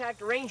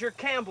contact Ranger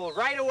Campbell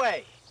right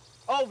away.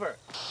 Over.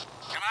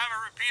 Can I have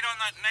a repeat on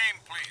that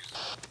name, please?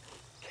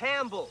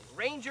 Campbell,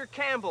 Ranger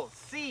Campbell,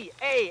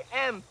 C-A-M-P-B-E-L-L,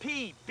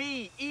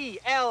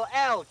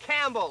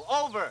 Campbell,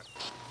 over.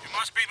 You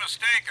must be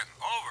mistaken.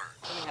 Over.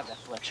 Let me have that,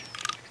 Fletcher.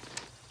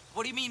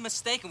 What do you mean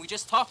mistaken? We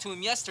just talked to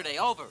him yesterday.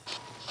 Over.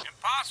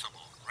 Impossible.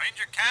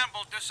 Ranger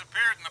Campbell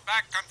disappeared in the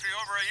backcountry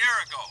over a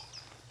year ago.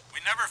 We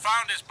never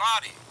found his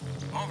body.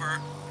 Over.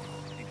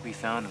 I think we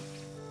found him.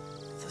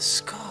 The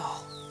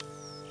skull.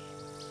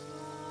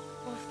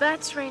 Well, if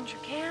that's Ranger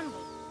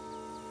Campbell,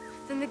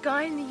 then the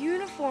guy in the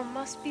uniform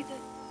must be the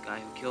guy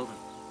who killed him.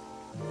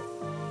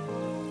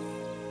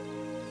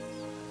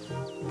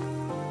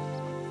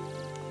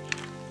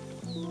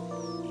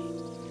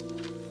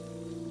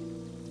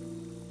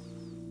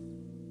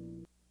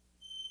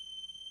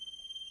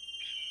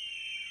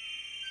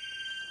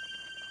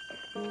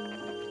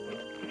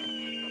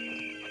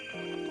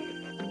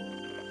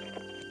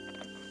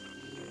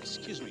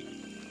 Excuse me.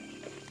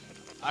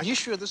 Are you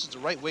sure this is the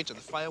right way to the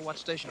fire watch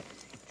station?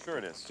 Sure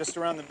it is. Just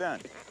around the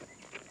bend.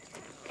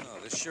 Oh,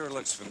 this sure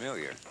looks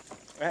familiar.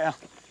 Well,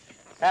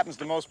 happens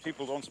to most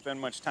people who don't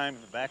spend much time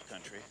in the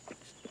backcountry.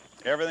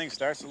 Everything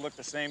starts to look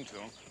the same to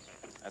them.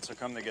 That's how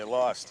come they get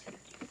lost.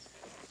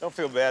 Don't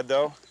feel bad,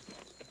 though.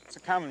 It's a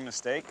common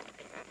mistake.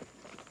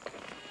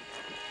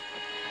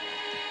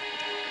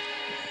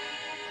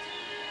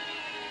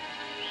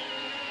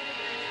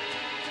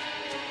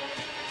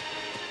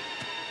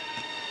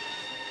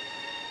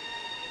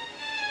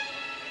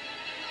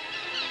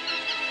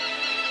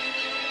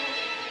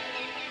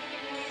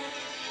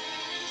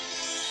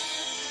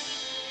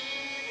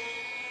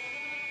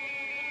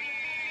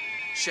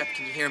 Shep,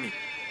 can you hear me?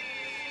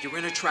 You're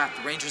in a trap.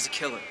 The Ranger's a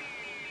killer.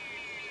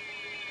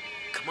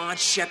 Come on,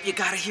 Shep, you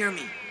gotta hear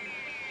me.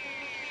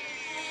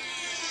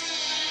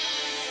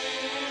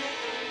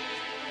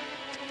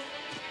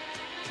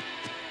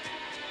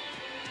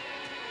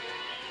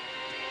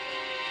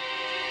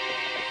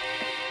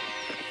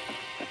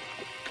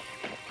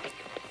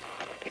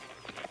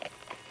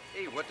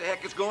 Hey, what the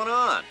heck is going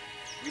on?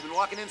 We've been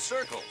walking in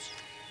circles.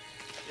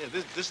 Yeah,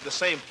 this is the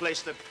same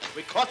place that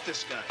we caught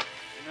this guy.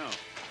 You know,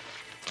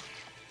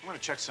 I want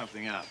to check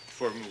something out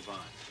before we move on.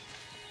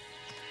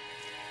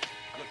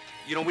 Look,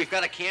 you know, we've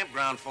got a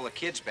campground full of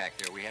kids back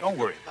there. We have Don't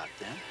worry about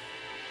them.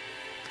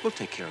 We'll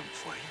take care of them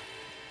for you.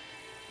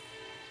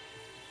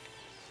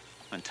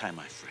 Untie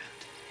my friend.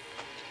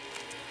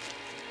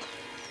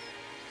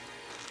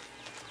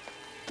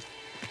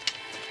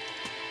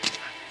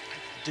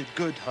 I did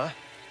good, huh?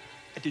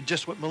 I did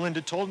just what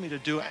Melinda told me to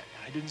do. I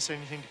didn't say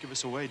anything to give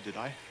us away, did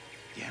I?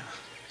 Yeah.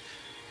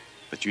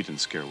 But you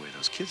didn't scare away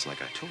those kids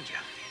like I told you.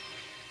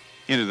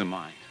 Into the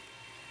mine.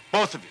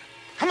 Both of you.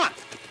 Come on!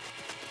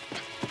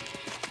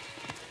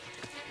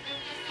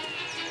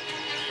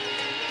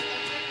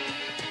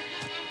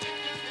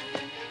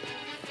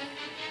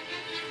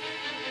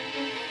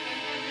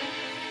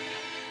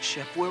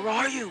 Shep, where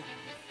are you?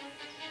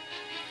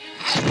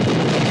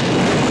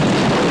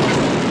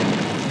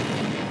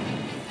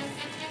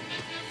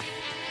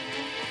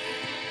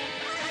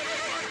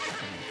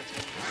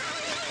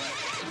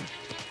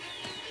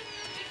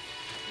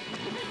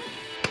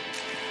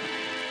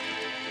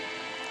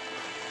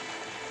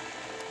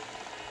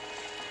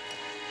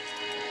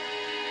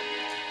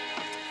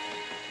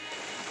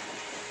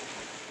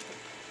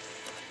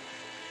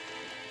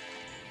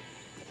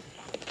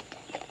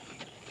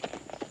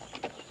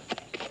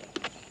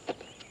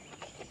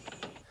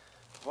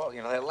 Well,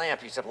 you know, that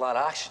lamp used up a lot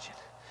of oxygen.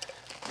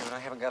 Yeah, but I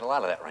haven't got a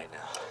lot of that right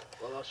now.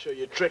 Well, I'll show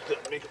you a trick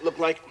that make it look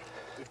like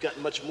we've got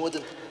much more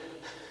than...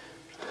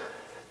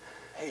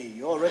 Hey,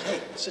 you all right?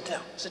 Hey, sit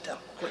down,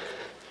 quick.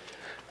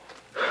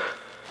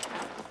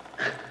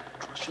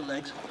 Cross your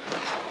legs.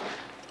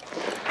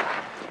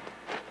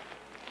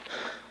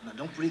 Now,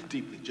 don't breathe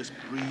deeply. Just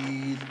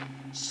breathe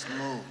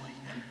slowly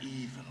and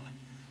evenly.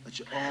 Let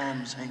your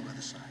arms hang by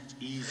the sides.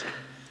 Easy.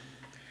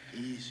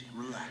 Easy.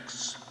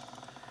 Relax.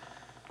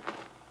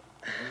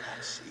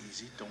 Relax.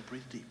 Easy. Don't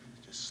breathe deep.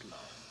 Just slow.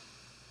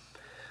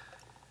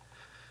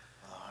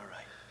 All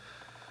right.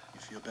 You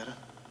feel better?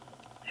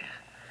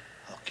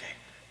 Yeah. Okay.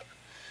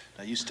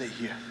 Now, you stay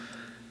here.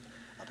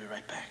 I'll be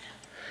right back.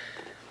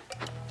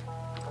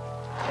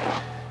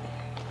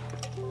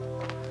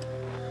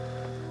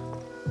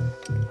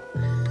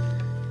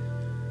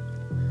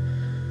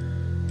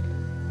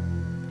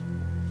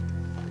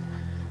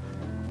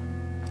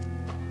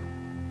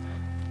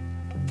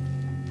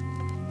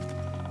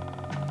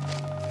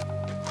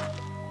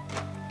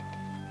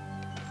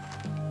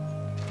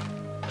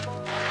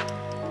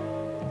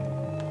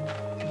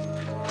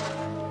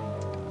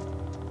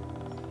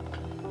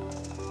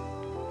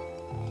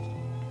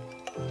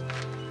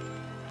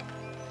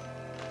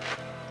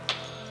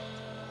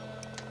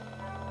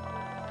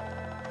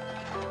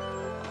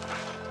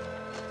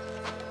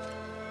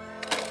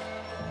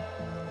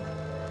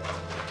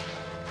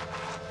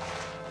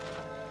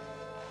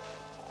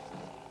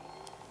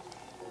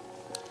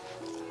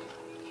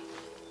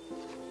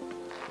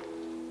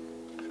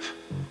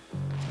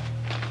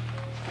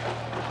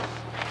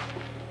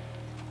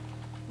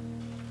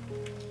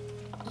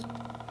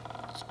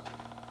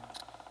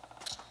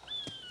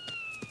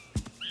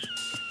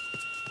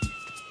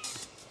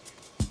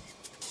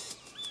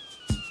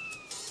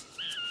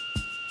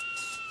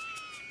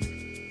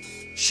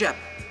 Shep.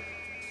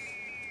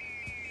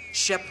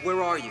 Shep,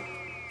 where are you?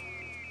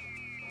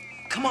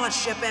 Come on,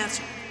 Shep,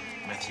 answer.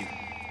 Matthew,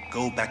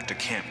 go back to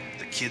camp.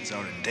 The kids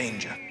are in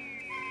danger.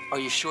 Are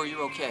you sure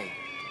you're okay?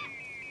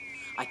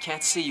 I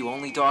can't see you,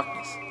 only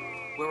darkness.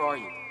 Where are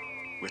you?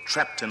 We're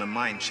trapped in a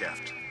mine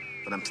shaft,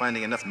 but I'm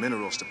finding enough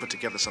minerals to put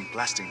together some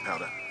blasting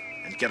powder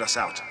and get us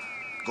out.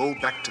 Go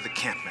back to the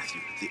camp,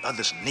 Matthew. The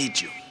others need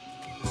you.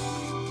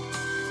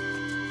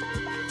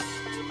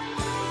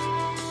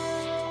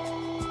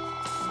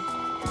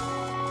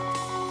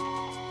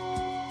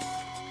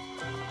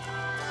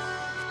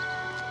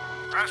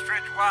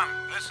 Crestridge 1,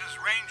 this is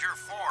Ranger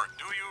 4.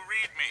 do you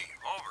read me?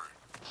 Over.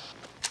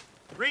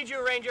 Read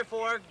you, Ranger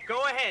 4.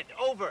 Go ahead.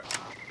 Over.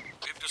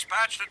 We've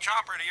dispatched a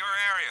chopper to your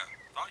area.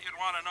 Thought you'd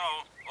want to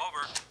know.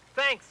 Over.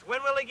 Thanks.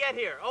 When will he get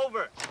here?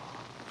 Over.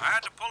 I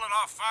had to pull it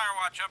off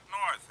Firewatch up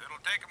north. It'll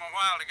take him a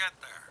while to get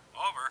there.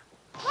 Over.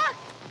 Look!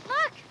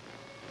 Look!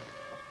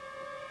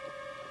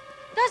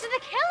 Those are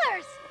the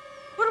killers!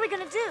 What are we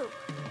gonna do?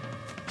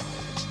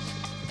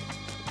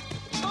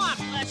 Come on,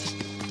 Fletch.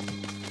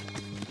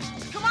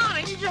 Come on,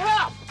 I need your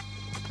help.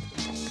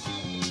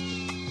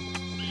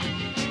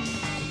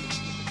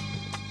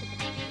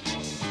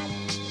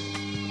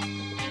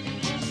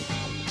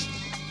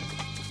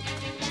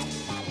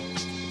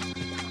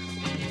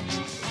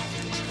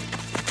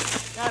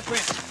 Got it,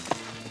 Brent.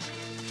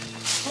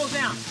 Pull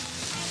down.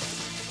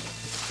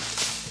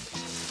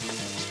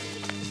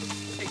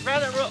 Hey,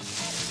 grab that rope.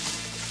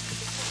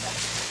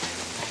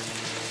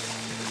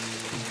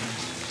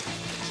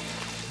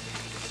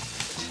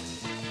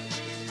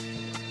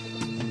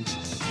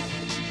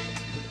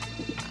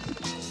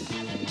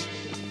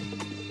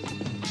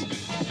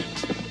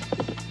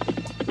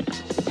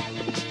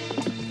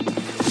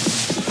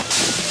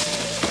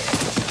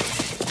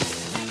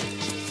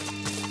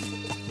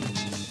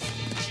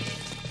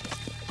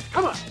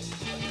 Come on.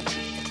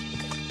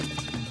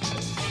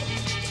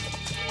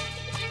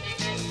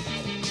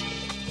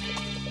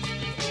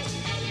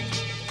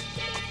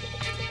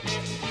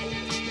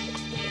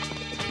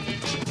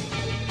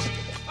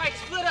 All right,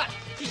 split up.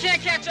 You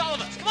can't catch all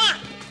of us. Come on.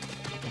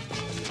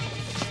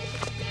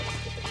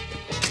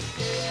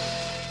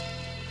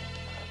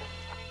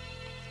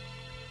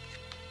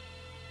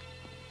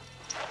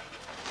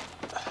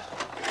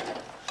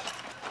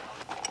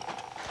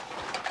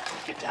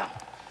 Get down.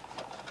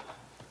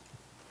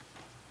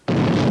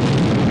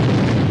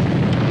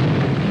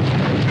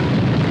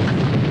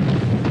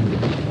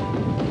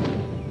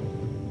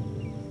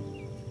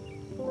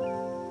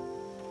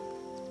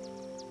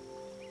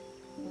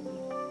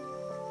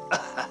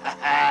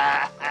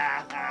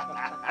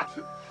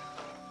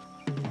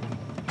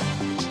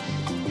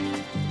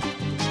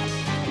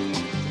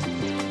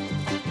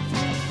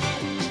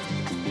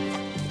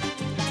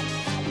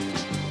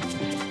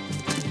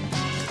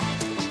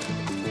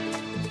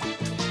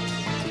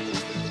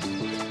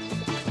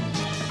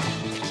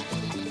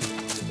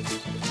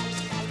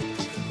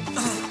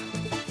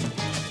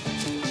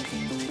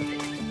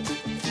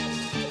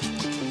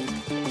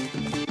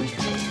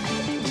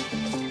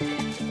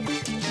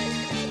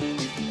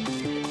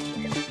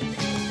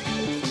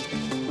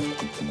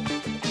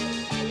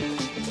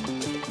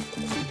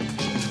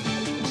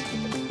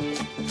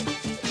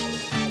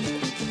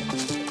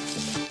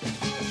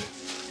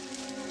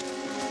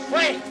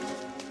 Wait!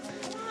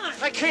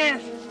 I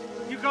can't.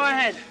 You go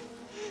ahead.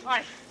 All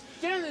right,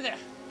 get under there.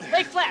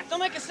 Lay flat. Don't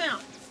make a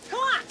sound. Come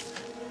on.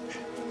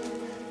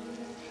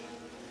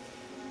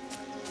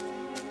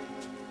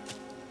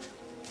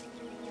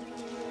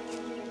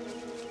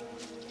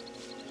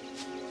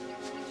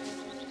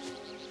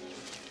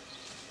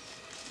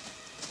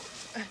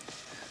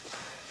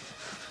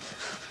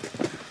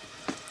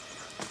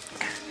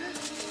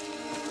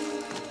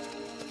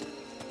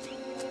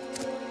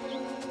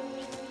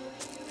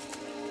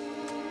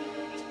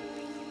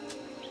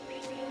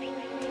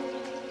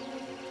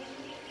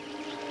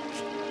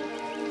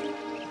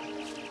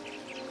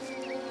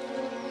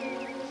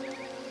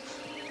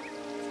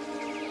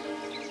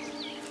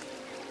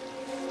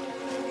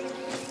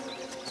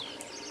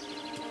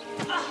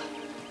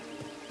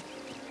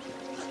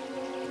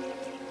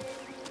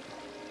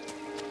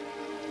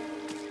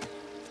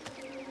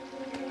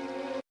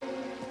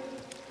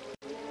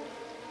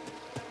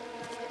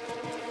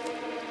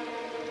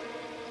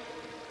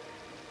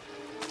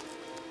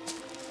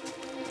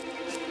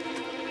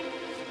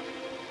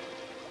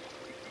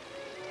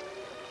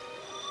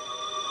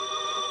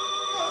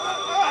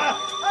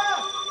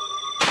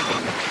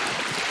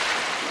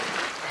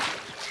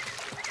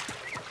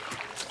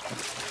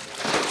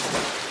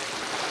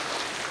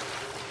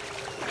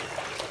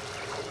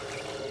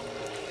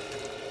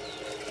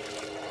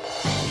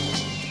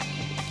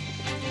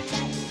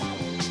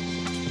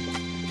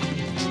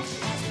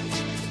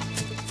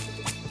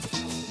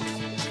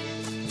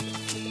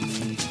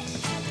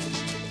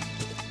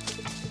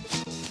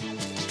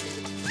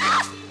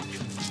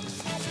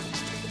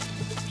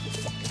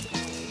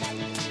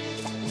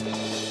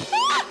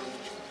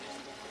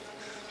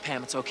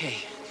 Pam, it's okay.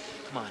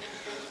 Come on.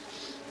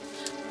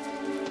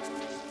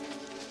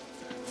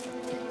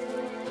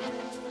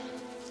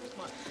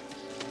 Come on.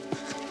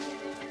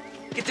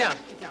 Get down.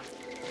 Get down.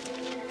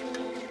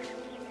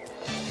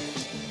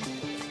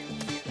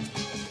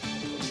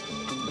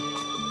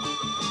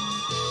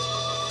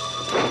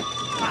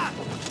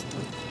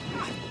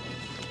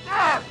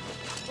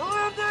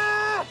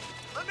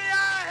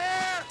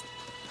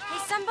 Hey,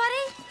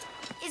 somebody?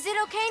 Is it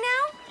okay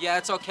now? Yeah,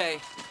 it's okay.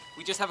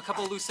 We just have a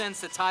couple of loose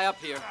ends to tie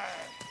up here.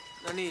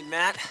 No need,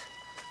 Matt.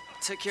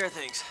 Took care of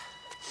things.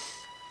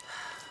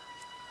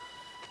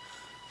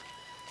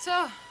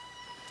 So,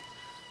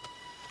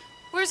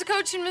 where's the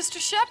coach and Mr.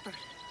 Shepard?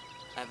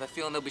 I have a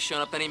feeling they'll be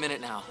showing up any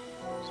minute now.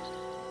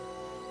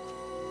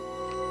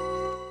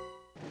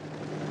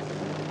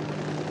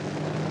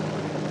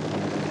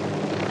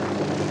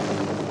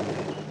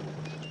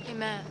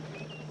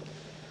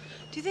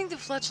 that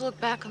Fletch looked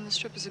back on this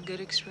trip as a good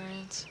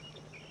experience?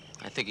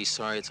 I think he's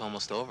sorry it's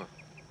almost over.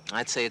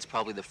 I'd say it's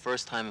probably the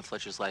first time in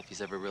Fletcher's life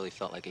he's ever really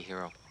felt like a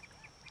hero.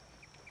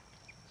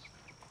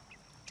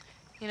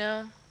 You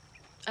know,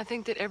 I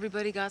think that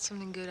everybody got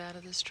something good out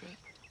of this trip.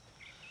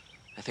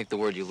 I think the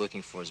word you're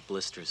looking for is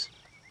blisters.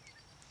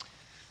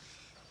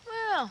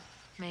 Well,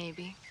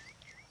 maybe.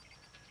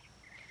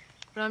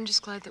 But I'm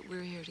just glad that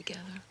we're here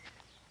together.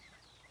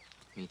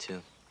 Me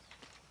too.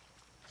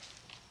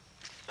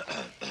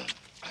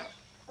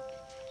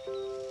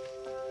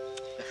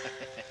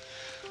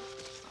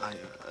 I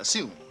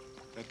assume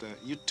that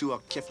you two are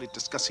carefully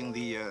discussing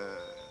the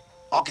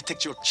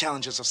architectural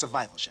challenges of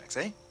survival shacks,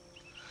 eh?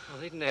 Well,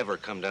 they'd never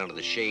come down to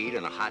the shade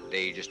on a hot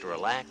day just to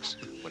relax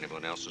when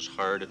everyone else is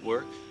hard at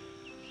work.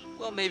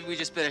 Well, maybe we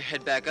just better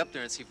head back up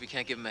there and see if we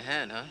can't give him a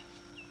hand, huh?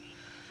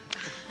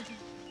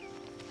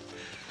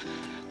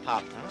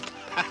 Hop,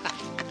 huh?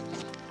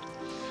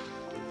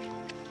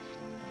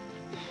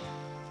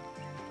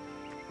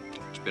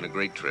 It's been a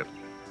great trip.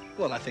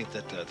 Well, I think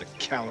that the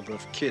caliber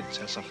of kids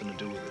has something to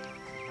do with it.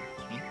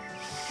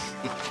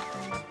 Hmm?